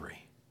set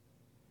free.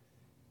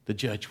 The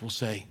judge will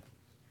say,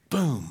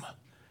 boom,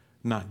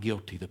 not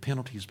guilty. The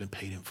penalty has been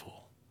paid in full.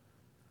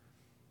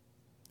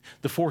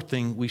 The fourth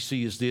thing we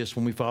see is this: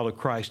 when we follow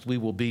Christ, we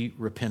will be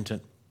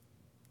repentant.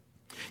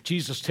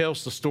 Jesus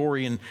tells the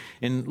story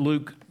in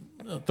Luke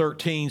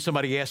 13.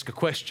 Somebody asked a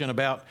question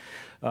about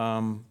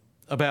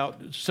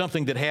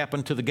something that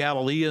happened to the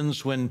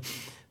Galileans when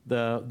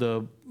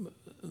the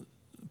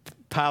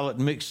Pilate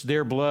mixed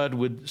their blood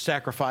with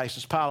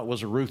sacrifices. Pilate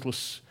was a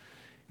ruthless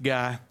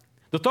guy.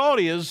 The thought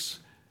is,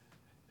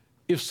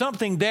 if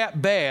something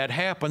that bad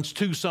happens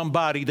to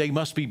somebody, they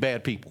must be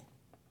bad people.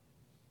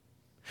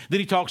 Then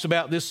he talks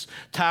about this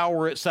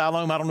tower at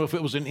Siloam. I don't know if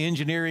it was an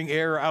engineering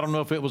error. I don't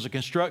know if it was a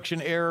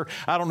construction error.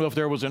 I don't know if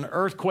there was an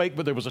earthquake,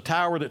 but there was a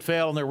tower that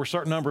fell, and there were a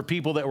certain number of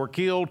people that were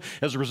killed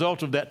as a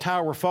result of that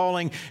tower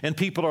falling. And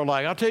people are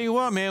like, I'll tell you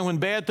what, man, when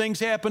bad things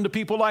happen to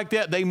people like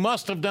that, they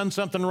must have done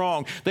something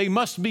wrong. They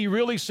must be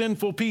really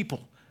sinful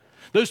people.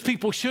 Those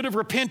people should have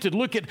repented.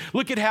 Look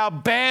at how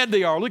bad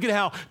they are. Look at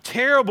how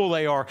terrible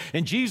they are.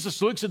 And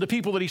Jesus looks at the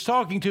people that he's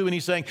talking to, and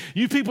he's saying,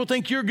 you people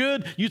think you're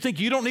good? You think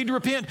you don't need to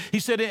repent?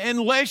 He said,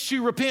 unless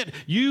you repent,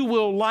 you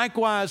will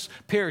likewise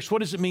perish.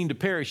 What does it mean to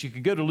perish? You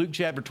could go to Luke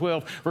chapter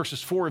 12,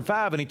 verses 4 and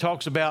 5, and he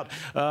talks about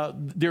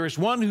there is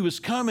one who is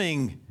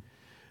coming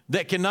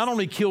that can not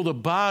only kill the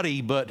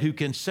body, but who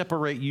can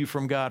separate you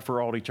from God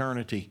for all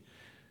eternity.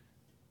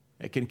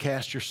 It can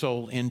cast your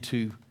soul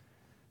into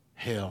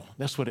hell.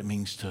 That's what it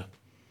means to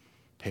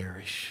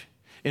perish.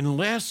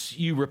 Unless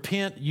you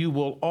repent, you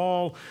will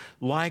all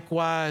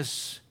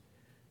likewise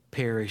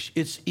perish.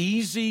 It's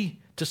easy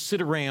to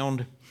sit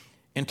around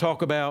and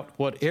talk about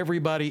what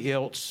everybody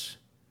else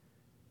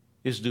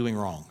is doing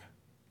wrong.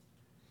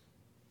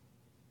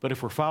 But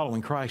if we're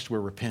following Christ,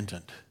 we're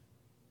repentant.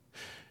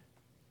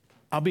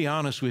 I'll be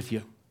honest with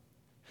you.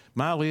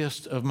 My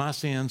list of my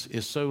sins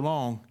is so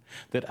long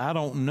that I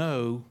don't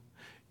know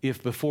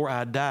if before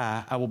I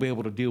die, I will be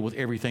able to deal with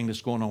everything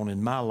that's going on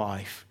in my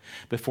life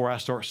before I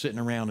start sitting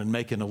around and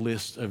making a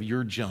list of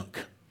your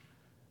junk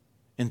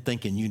and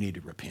thinking you need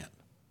to repent.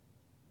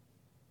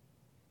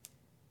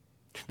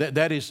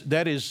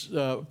 That is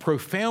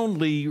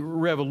profoundly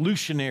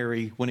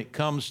revolutionary when it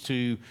comes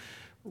to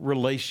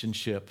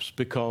relationships,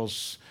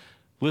 because,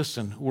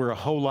 listen, we're a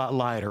whole lot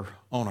lighter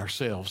on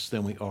ourselves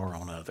than we are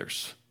on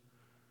others.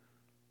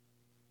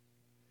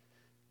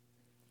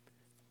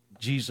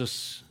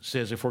 Jesus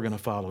says if we're going to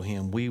follow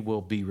him, we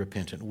will be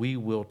repentant. We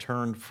will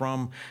turn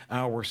from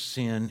our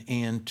sin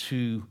and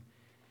to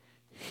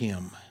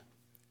him.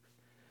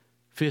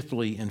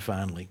 Fifthly and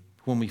finally,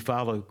 when we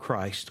follow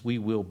Christ, we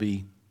will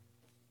be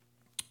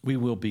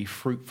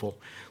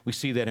fruitful. We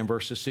see that in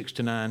verses 6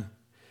 to 9.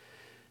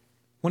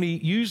 When he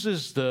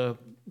uses the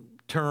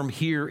term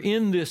here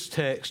in this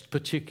text,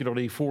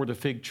 particularly for the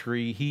fig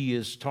tree, he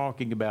is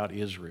talking about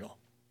Israel.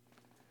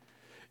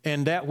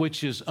 And that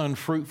which is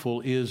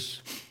unfruitful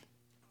is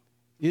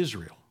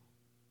Israel.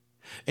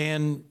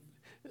 And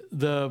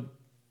the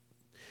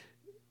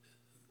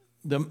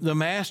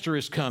master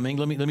is coming.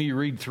 Let me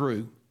read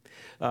through.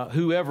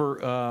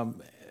 Whoever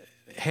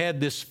had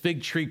this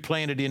fig tree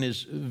planted in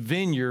his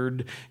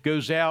vineyard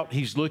goes out.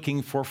 He's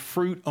looking for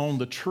fruit on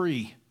the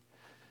tree.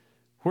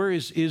 Where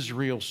is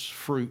Israel's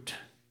fruit?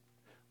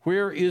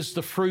 Where is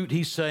the fruit,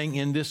 he's saying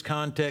in this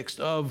context,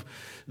 of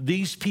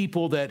these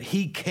people that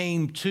he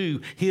came to,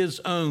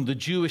 his own, the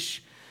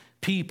Jewish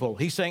people?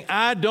 He's saying,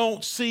 I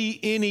don't see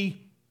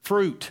any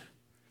fruit.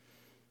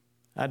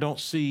 I don't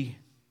see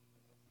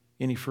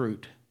any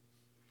fruit.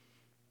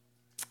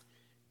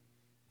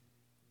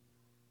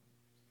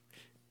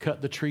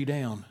 Cut the tree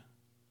down.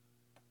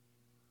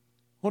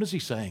 What is he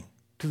saying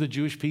to the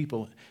Jewish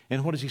people?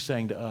 And what is he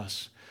saying to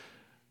us?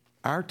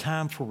 Our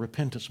time for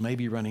repentance may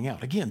be running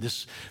out. Again,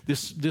 this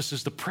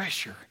is the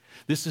pressure.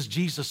 This is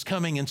Jesus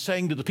coming and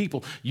saying to the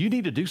people, you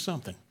need to do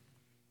something.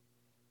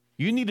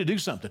 You need to do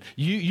something.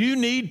 You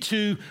need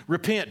to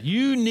repent.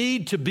 You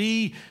need to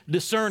be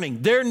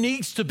discerning. There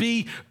needs to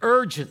be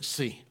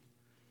urgency.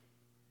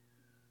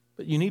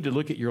 But you need to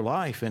look at your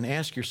life and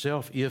ask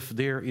yourself if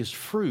there is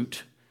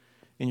fruit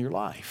in your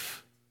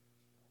life.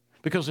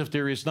 Because if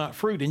there is not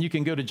fruit, and you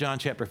can go to John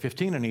chapter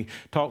 15, and he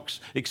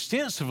talks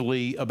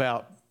extensively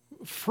about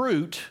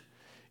fruit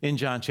in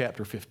John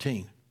chapter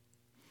 15.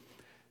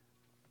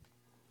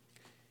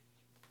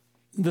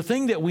 The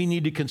thing that we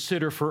need to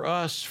consider for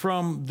us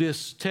from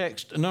this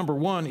text, number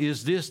one,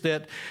 is this,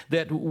 that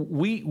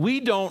we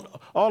don't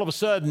all of a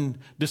sudden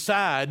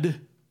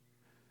decide,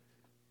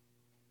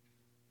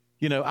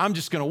 I'm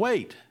just going to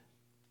wait.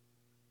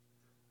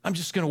 I'm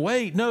just going to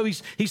wait. No,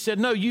 he said,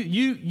 no,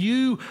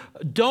 you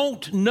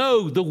don't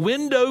know. The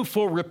window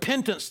for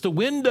repentance, the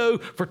window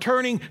for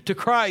turning to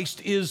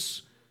Christ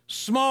is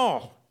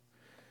small.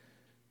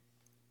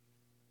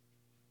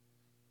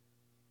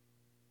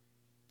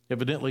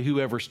 Evidently,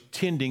 whoever's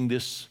tending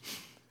this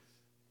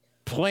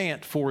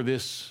plant for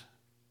this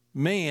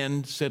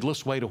man said,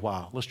 let's wait a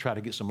while. Let's try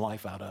to get some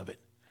life out of it.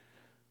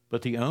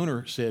 But the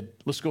owner said,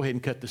 let's go ahead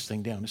and cut this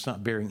thing down. It's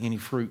not bearing any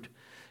fruit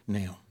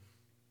now.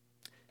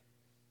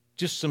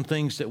 Just some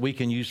things that we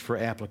can use for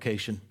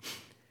application.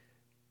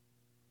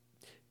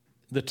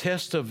 The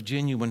test of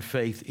genuine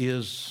faith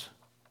is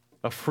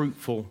a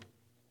fruitful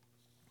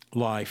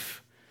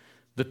life.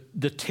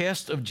 The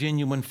test of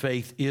genuine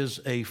faith is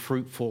a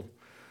fruitful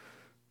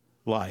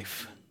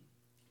life.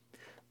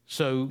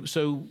 So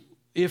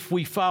if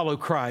we follow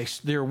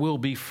Christ, there will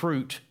be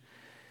fruit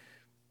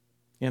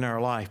in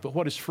our life. But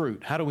what is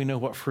fruit? How do we know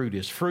what fruit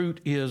is?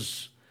 Fruit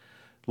is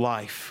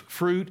life.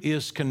 Fruit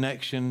is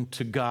connection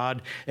to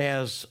God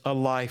as a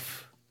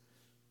life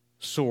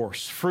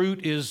source.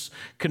 Fruit is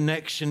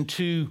connection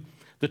to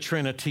the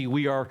Trinity.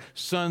 We are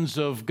sons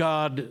of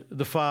God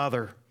the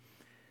Father.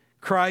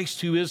 Christ,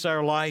 who is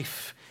our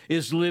life,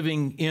 is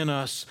living in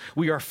us.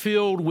 We are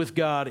filled with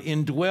God,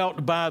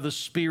 indwelt by the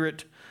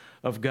Spirit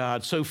of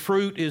God. So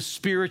fruit is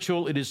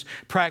spiritual, it is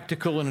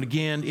practical, and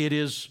again, it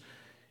is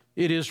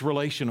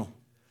relational.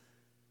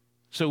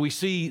 So we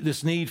see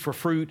this need for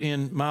fruit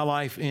in my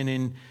life and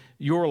in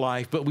your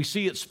life, but we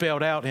see it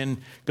spelled out in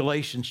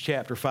Galatians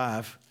chapter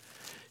 5.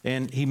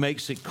 And he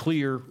makes it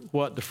clear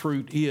what the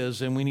fruit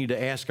is, and we need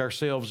to ask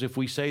ourselves, if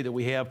we say that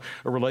we have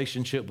a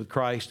relationship with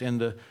Christ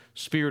and the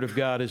Spirit of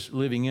God is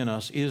living in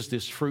us, is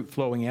this fruit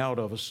flowing out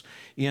of us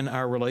in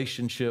our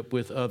relationship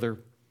with other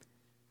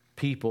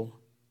people?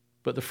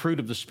 But the fruit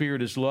of the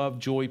Spirit is love,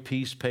 joy,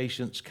 peace,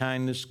 patience,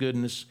 kindness,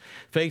 goodness,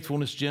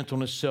 faithfulness,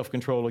 gentleness,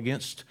 self-control.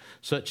 Against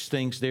such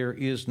things there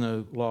is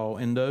no law.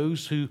 And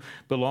those who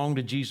belong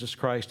to Jesus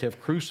Christ have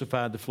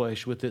crucified the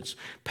flesh with its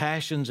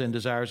passions and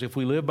desires. If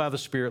we live by the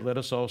Spirit, let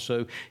us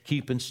also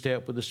keep in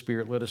step with the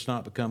Spirit. Let us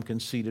not become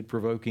conceited,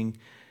 provoking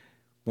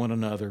one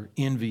another,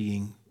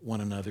 envying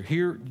one another.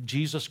 Here,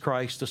 Jesus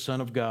Christ, the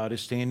Son of God,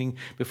 is standing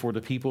before the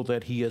people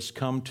that he has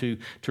come to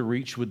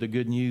reach with the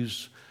good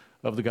news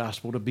of the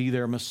gospel, to be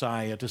their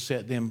Messiah, to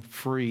set them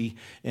free,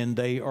 and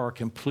they are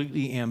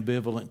completely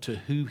ambivalent to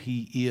who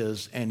he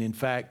is, and in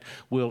fact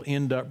will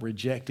end up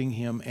rejecting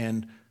him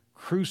and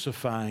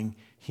crucifying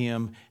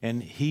him.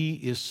 And he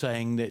is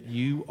saying that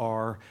you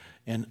are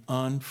an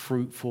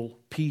unfruitful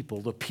people.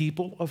 The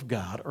people of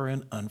God are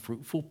an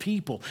unfruitful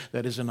people.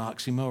 That is an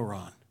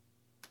oxymoron.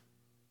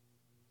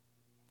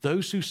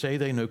 those who say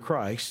they know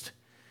Christ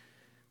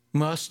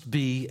must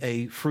be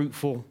a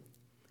fruitful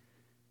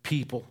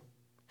people.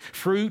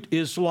 Fruit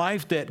is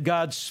life that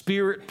God's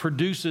Spirit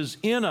produces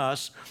in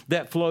us,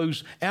 that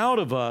flows out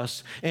of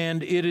us,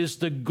 and it is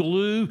the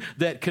glue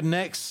that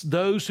connects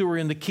those who are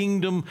in the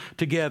kingdom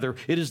together.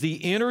 It is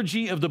the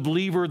energy of the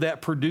believer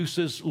that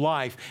produces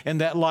life, and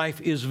that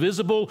life is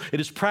visible, it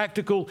is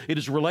practical, it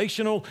is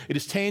relational, it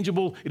is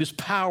tangible, it is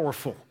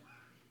powerful.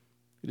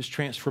 It is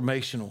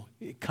transformational.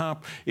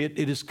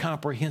 It is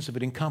comprehensive.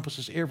 It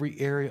encompasses every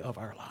area of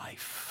our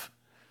life.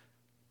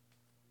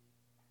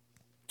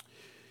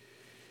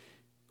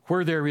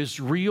 Where there is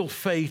real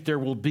faith, there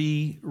will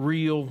be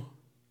real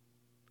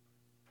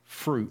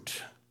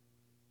fruit.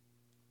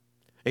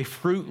 A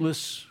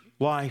fruitless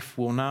life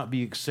will not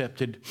be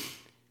accepted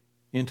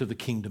into the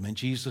kingdom. And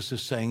Jesus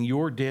is saying,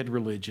 your dead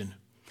religion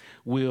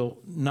will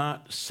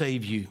not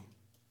save you.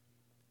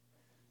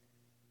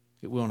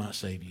 It will not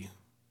save you.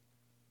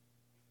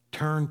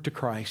 Turn to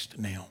Christ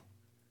now.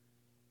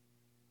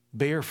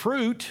 Bear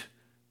fruit,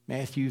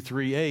 Matthew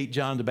 3:8,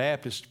 John the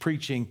Baptist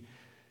preaching,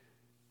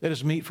 that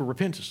is meet for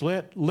repentance.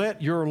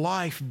 Let your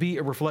life be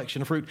a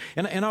reflection of fruit.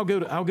 And I'll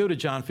go to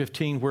John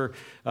 15 where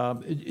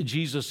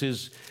Jesus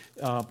is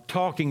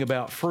talking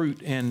about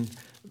fruit, and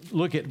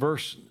look at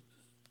verse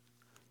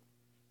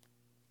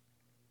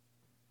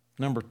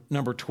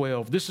number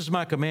 12. This is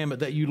my commandment,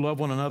 that you love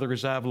one another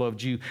as I've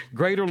loved you.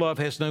 Greater love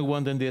has no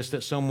one than this,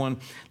 that someone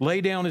lay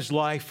down his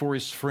life for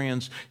his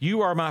friends. You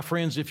are my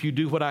friends if you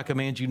do what I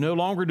command you. No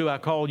longer do I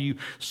call you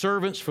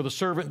servants, for the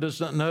servant does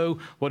not know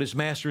what his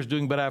master is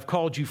doing, but I've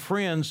called you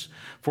friends,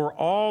 for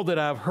all that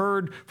I've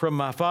heard from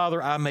my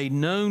Father I made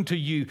known to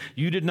you.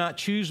 You did not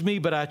choose me,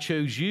 but I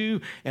chose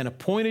you and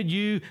appointed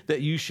you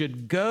that you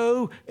should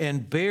go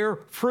and bear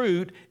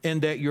fruit,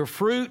 and that your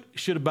fruit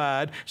should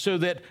abide, so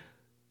that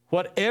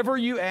whatever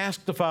you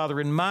ask the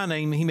Father in my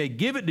name, he may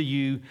give it to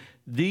you.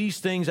 These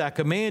things I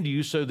command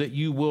you, so that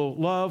you will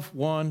love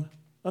one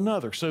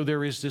another. So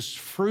there is this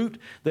fruit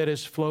that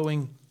is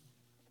flowing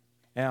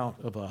out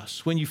of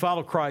us. When you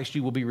follow Christ,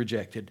 you will be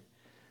rejected.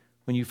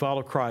 When you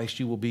follow Christ,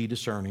 you will be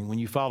discerning. When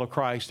you follow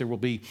Christ, there will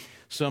be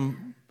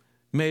some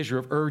measure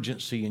of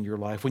urgency in your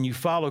life. When you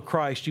follow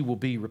Christ, you will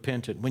be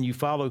repentant. When you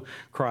follow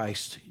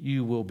Christ,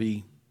 you will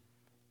be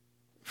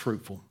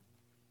fruitful.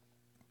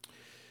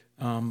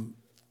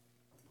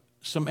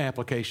 Some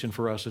application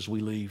for us as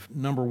we leave.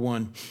 Number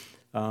one,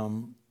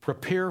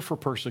 prepare for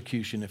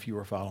persecution if you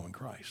are following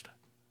Christ.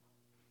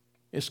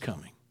 It's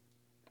coming.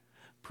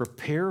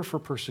 Prepare for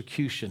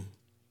persecution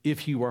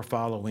if you are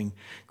following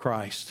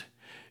Christ.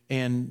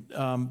 And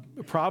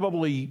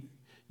probably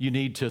you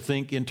need to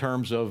think in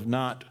terms of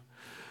not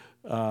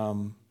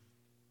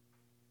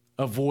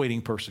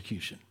avoiding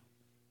persecution.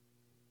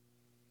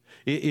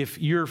 If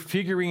you're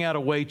figuring out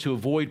a way to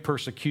avoid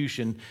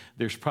persecution,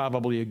 there's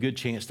probably a good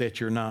chance that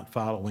you're not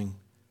following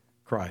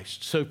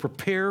Christ. So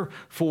prepare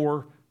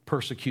for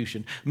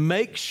persecution.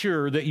 Make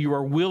sure that you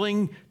are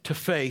willing to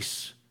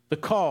face the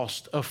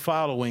cost of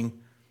following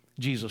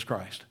Jesus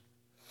Christ.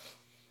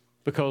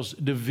 Because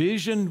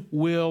division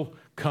will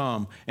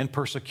come and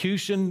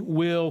persecution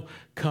will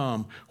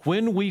come.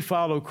 When we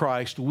follow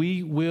Christ,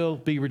 we will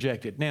be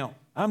rejected. Now,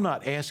 I'm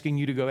not asking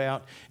you to go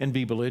out and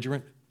be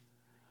belligerent.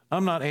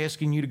 I'm not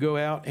asking you to go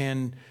out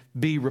and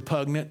be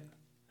repugnant.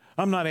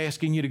 I'm not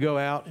asking you to go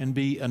out and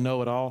be a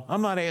know-it-all.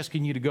 I'm not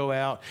asking you to go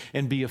out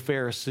and be a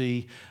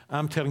Pharisee.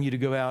 I'm telling you to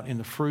go out in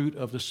the fruit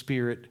of the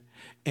Spirit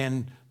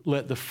and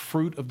let the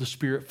fruit of the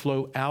Spirit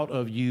flow out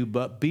of you,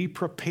 but be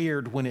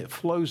prepared when it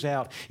flows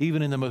out,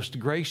 even in the most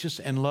gracious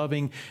and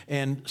loving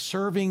and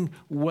serving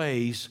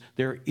ways.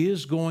 There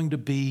is going to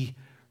be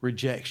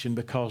rejection,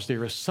 because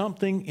there is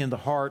something in the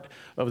heart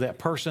of that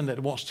person that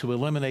wants to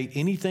eliminate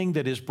anything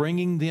that is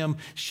bringing them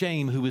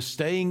shame, who is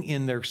staying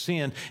in their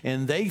sin,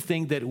 and they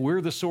think that we're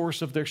the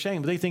source of their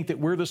shame. They think that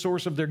we're the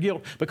source of their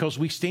guilt, because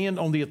we stand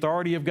on the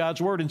authority of God's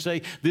word and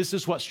say, this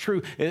is what's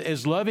true,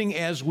 as loving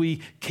as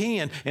we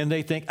can. And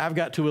they think, I've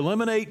got to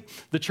eliminate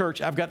the church.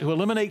 I've got to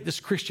eliminate this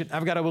Christian.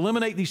 I've got to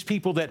eliminate these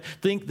people that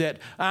think that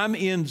I'm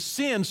in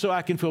sin so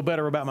I can feel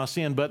better about my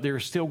sin. But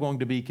there's still going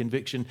to be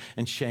conviction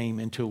and shame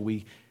until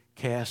we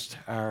cast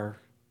our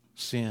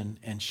sin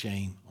and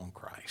shame on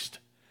Christ.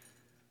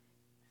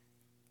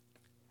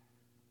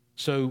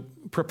 So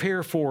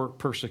prepare for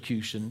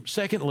persecution.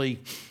 Secondly,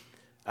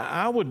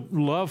 I would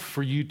love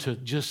for you to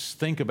just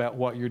think about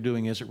what you're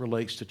doing as it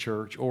relates to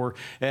church, or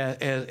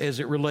as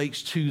it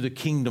relates to the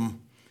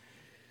kingdom.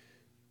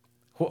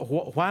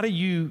 Why do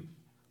you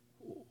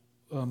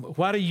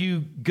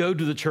go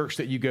to the church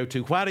that you go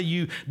to? Why do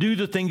you do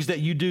the things that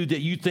you do that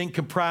you think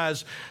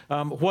comprise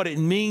what it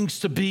means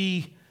to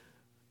be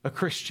a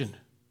Christian?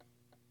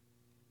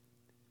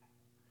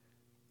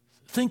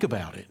 Think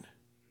about it.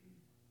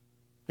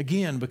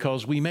 Again,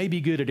 because we may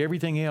be good at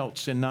everything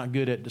else and not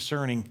good at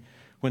discerning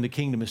when the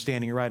kingdom is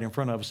standing right in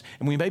front of us.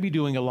 And we may be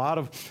doing a lot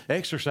of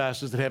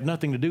exercises that have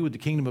nothing to do with the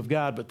kingdom of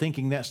God, but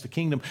thinking that's the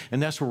kingdom,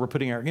 and that's where we're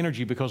putting our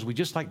energy, because we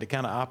just like to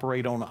kind of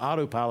operate on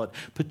autopilot,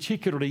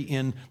 particularly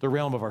in the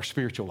realm of our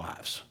spiritual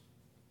lives.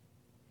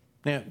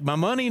 Now, my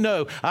money,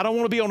 no. I don't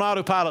want to be on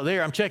autopilot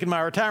there. I'm checking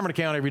my retirement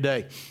account every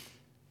day,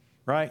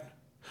 right?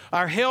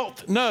 Our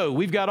health, no.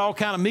 We've got all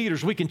kind of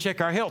meters. We can check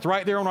our health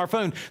right there on our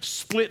phone,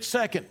 split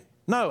second.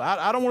 No,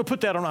 I don't want to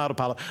put that on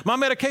autopilot. My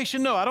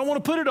medication, no. I don't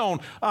want to put it on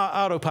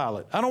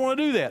autopilot. I don't want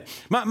to do that.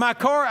 My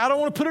car, I don't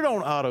want to put it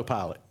on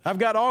autopilot. I've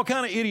got all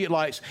kind of idiot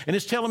lights, and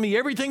it's telling me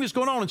everything that's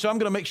going on, and so I'm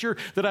going to make sure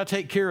that I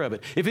take care of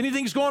it. If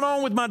anything's going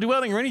on with my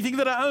dwelling or anything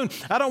that I own,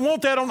 I don't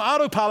want that on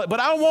autopilot, but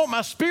I want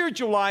my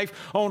spiritual life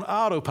on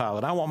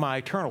autopilot. I want my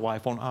eternal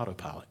life on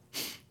autopilot.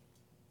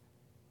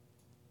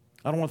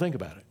 I don't want to think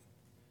about it.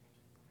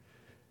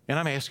 And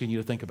I'm asking you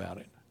to think about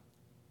it.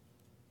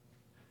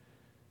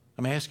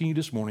 I'm asking you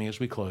this morning as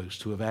we close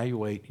to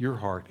evaluate your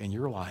heart and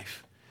your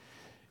life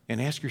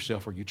and ask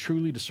yourself, are you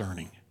truly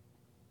discerning?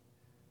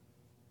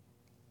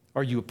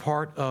 Are you a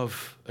part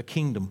of a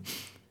kingdom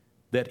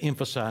that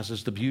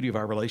emphasizes the beauty of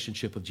our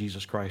relationship with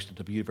Jesus Christ and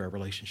the beauty of our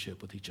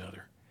relationship with each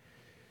other?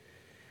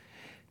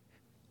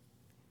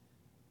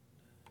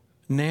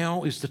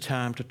 Now is the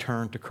time to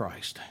turn to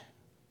Christ.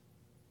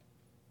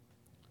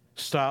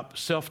 Stop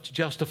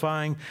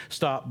self-justifying.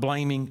 Stop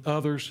blaming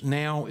others.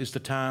 Now is the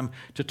time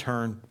to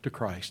turn to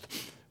Christ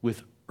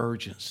with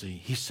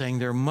urgency. He's saying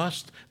there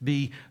must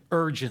be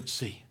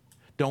urgency.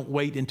 Don't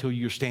wait until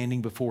you're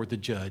standing before the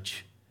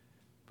judge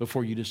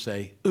before you just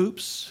say,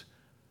 oops,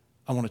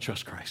 I want to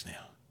trust Christ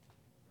now.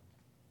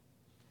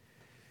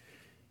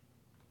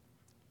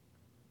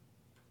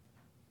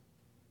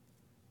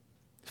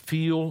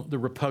 Feel the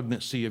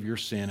repugnancy of your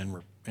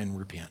sin and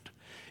repent.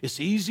 It's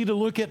easy to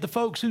look at the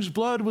folks whose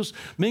blood was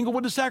mingled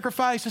with the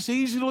sacrifice. It's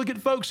easy to look at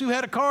folks who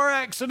had a car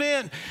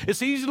accident.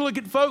 It's easy to look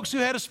at folks who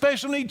had a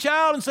special need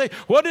child and say,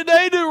 what did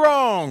they do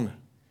wrong?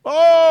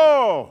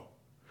 Oh,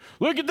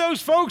 look at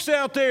those folks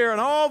out there and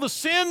all the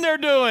sin they're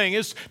doing.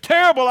 It's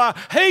terrible. I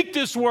hate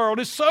this world.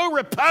 It's so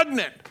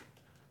repugnant.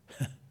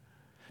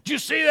 Did you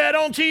see that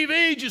on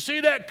TV? Did you see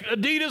that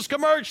Adidas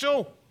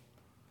commercial?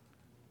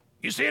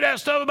 You see that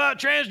stuff about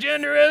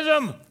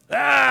transgenderism?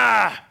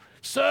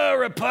 So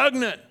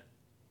repugnant.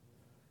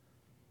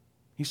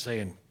 He's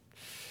saying,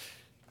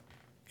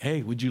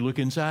 hey, would you look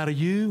inside of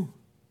you?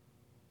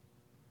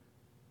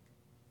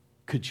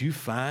 Could you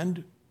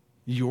find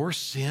your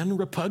sin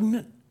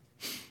repugnant?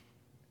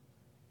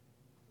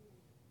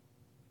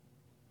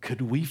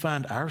 Could we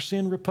find our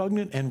sin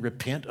repugnant and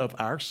repent of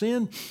our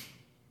sin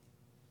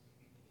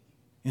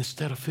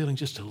instead of feeling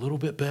just a little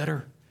bit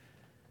better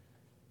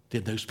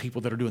than those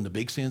people that are doing the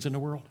big sins in the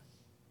world?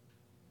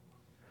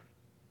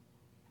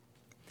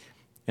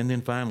 And then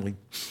finally,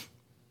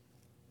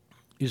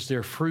 is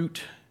there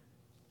fruit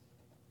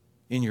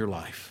in your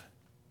life?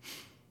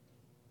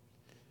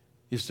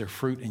 Is there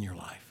fruit in your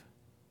life?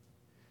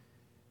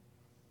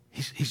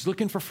 He's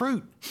looking for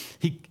fruit.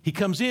 He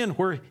comes in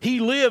where he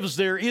lives,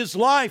 there is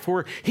life.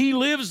 Where he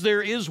lives,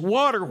 there is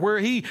water. Where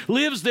he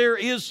lives, there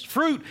is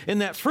fruit. And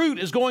that fruit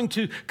is going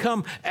to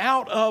come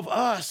out of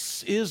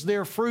us. Is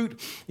there fruit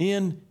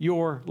in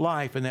your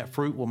life? And that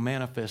fruit will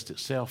manifest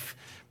itself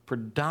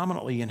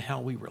predominantly in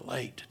how we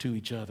relate to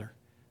each other.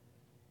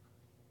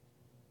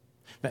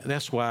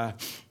 That's why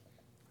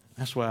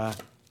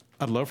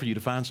I'd love for you to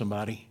find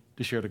somebody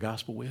to share the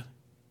gospel with.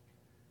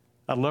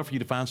 I'd love for you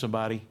to find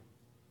somebody.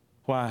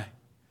 Why?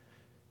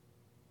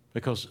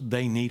 Because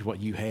they need what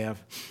you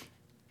have.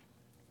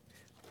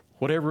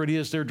 Whatever it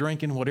is they're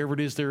drinking, whatever it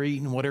is they're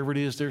eating, whatever it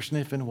is they're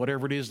sniffing,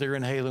 whatever it is they're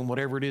inhaling,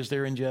 whatever it is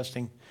they're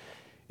ingesting,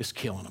 is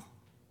killing them.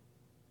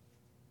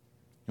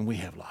 And we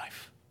have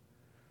life.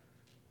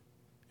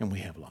 And we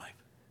have life.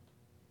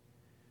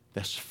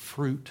 That's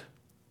fruit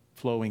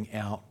flowing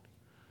out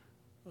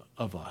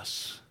of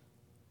us.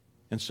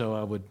 And so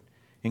I would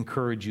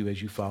encourage you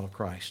as you follow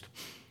Christ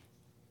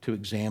to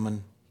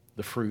examine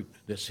the fruit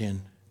that's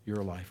in your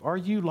life. Are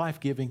you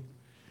life-giving?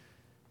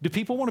 Do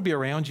people want to be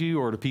around you,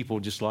 or do people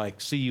just like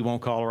see you on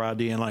caller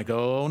ID and like,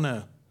 oh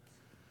no,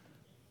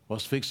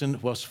 what's fixing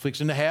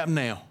to happen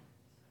now?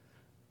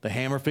 The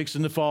hammer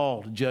fixing to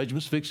fall. The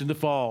judgment's fixing to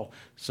fall.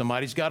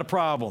 Somebody's got a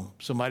problem.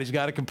 Somebody's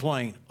got a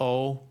complaint.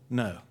 Oh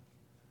no.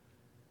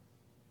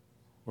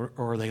 Or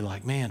are they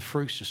like, man,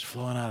 fruit's just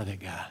flowing out of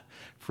that guy.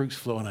 Fruit's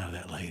flowing out of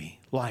that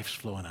lady. Life's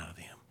flowing out of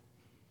them.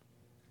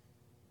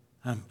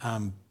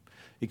 I'm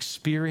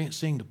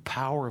experiencing the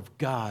power of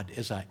God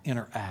as I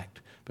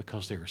interact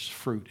because there is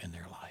fruit in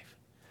their life.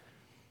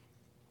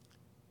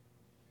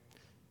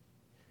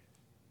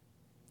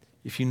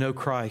 If you know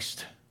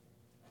Christ,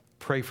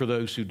 pray for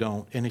those who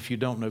don't. And if you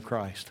don't know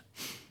Christ,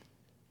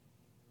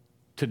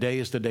 today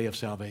is the day of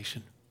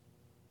salvation.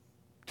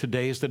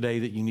 Today is the day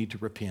that you need to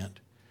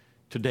repent.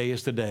 Today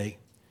is the day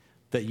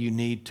that you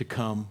need to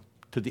come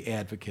to the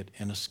advocate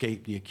and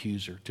escape the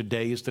accuser.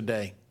 Today is the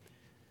day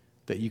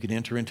that you can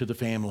enter into the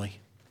family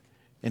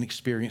and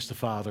experience the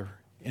Father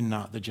and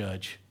not the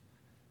judge.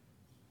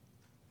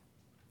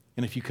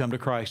 And if you come to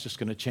Christ, it's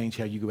going to change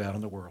how you go out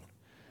in the world.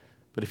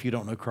 But if you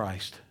don't know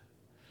Christ,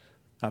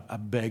 I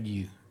beg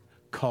you,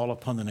 call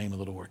upon the name of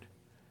the Lord.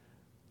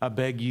 I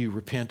beg you,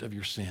 repent of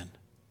your sin.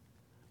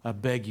 I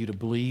beg you to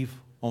believe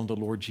on the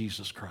Lord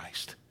Jesus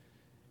Christ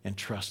and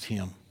trust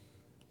Him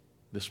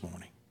this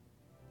morning?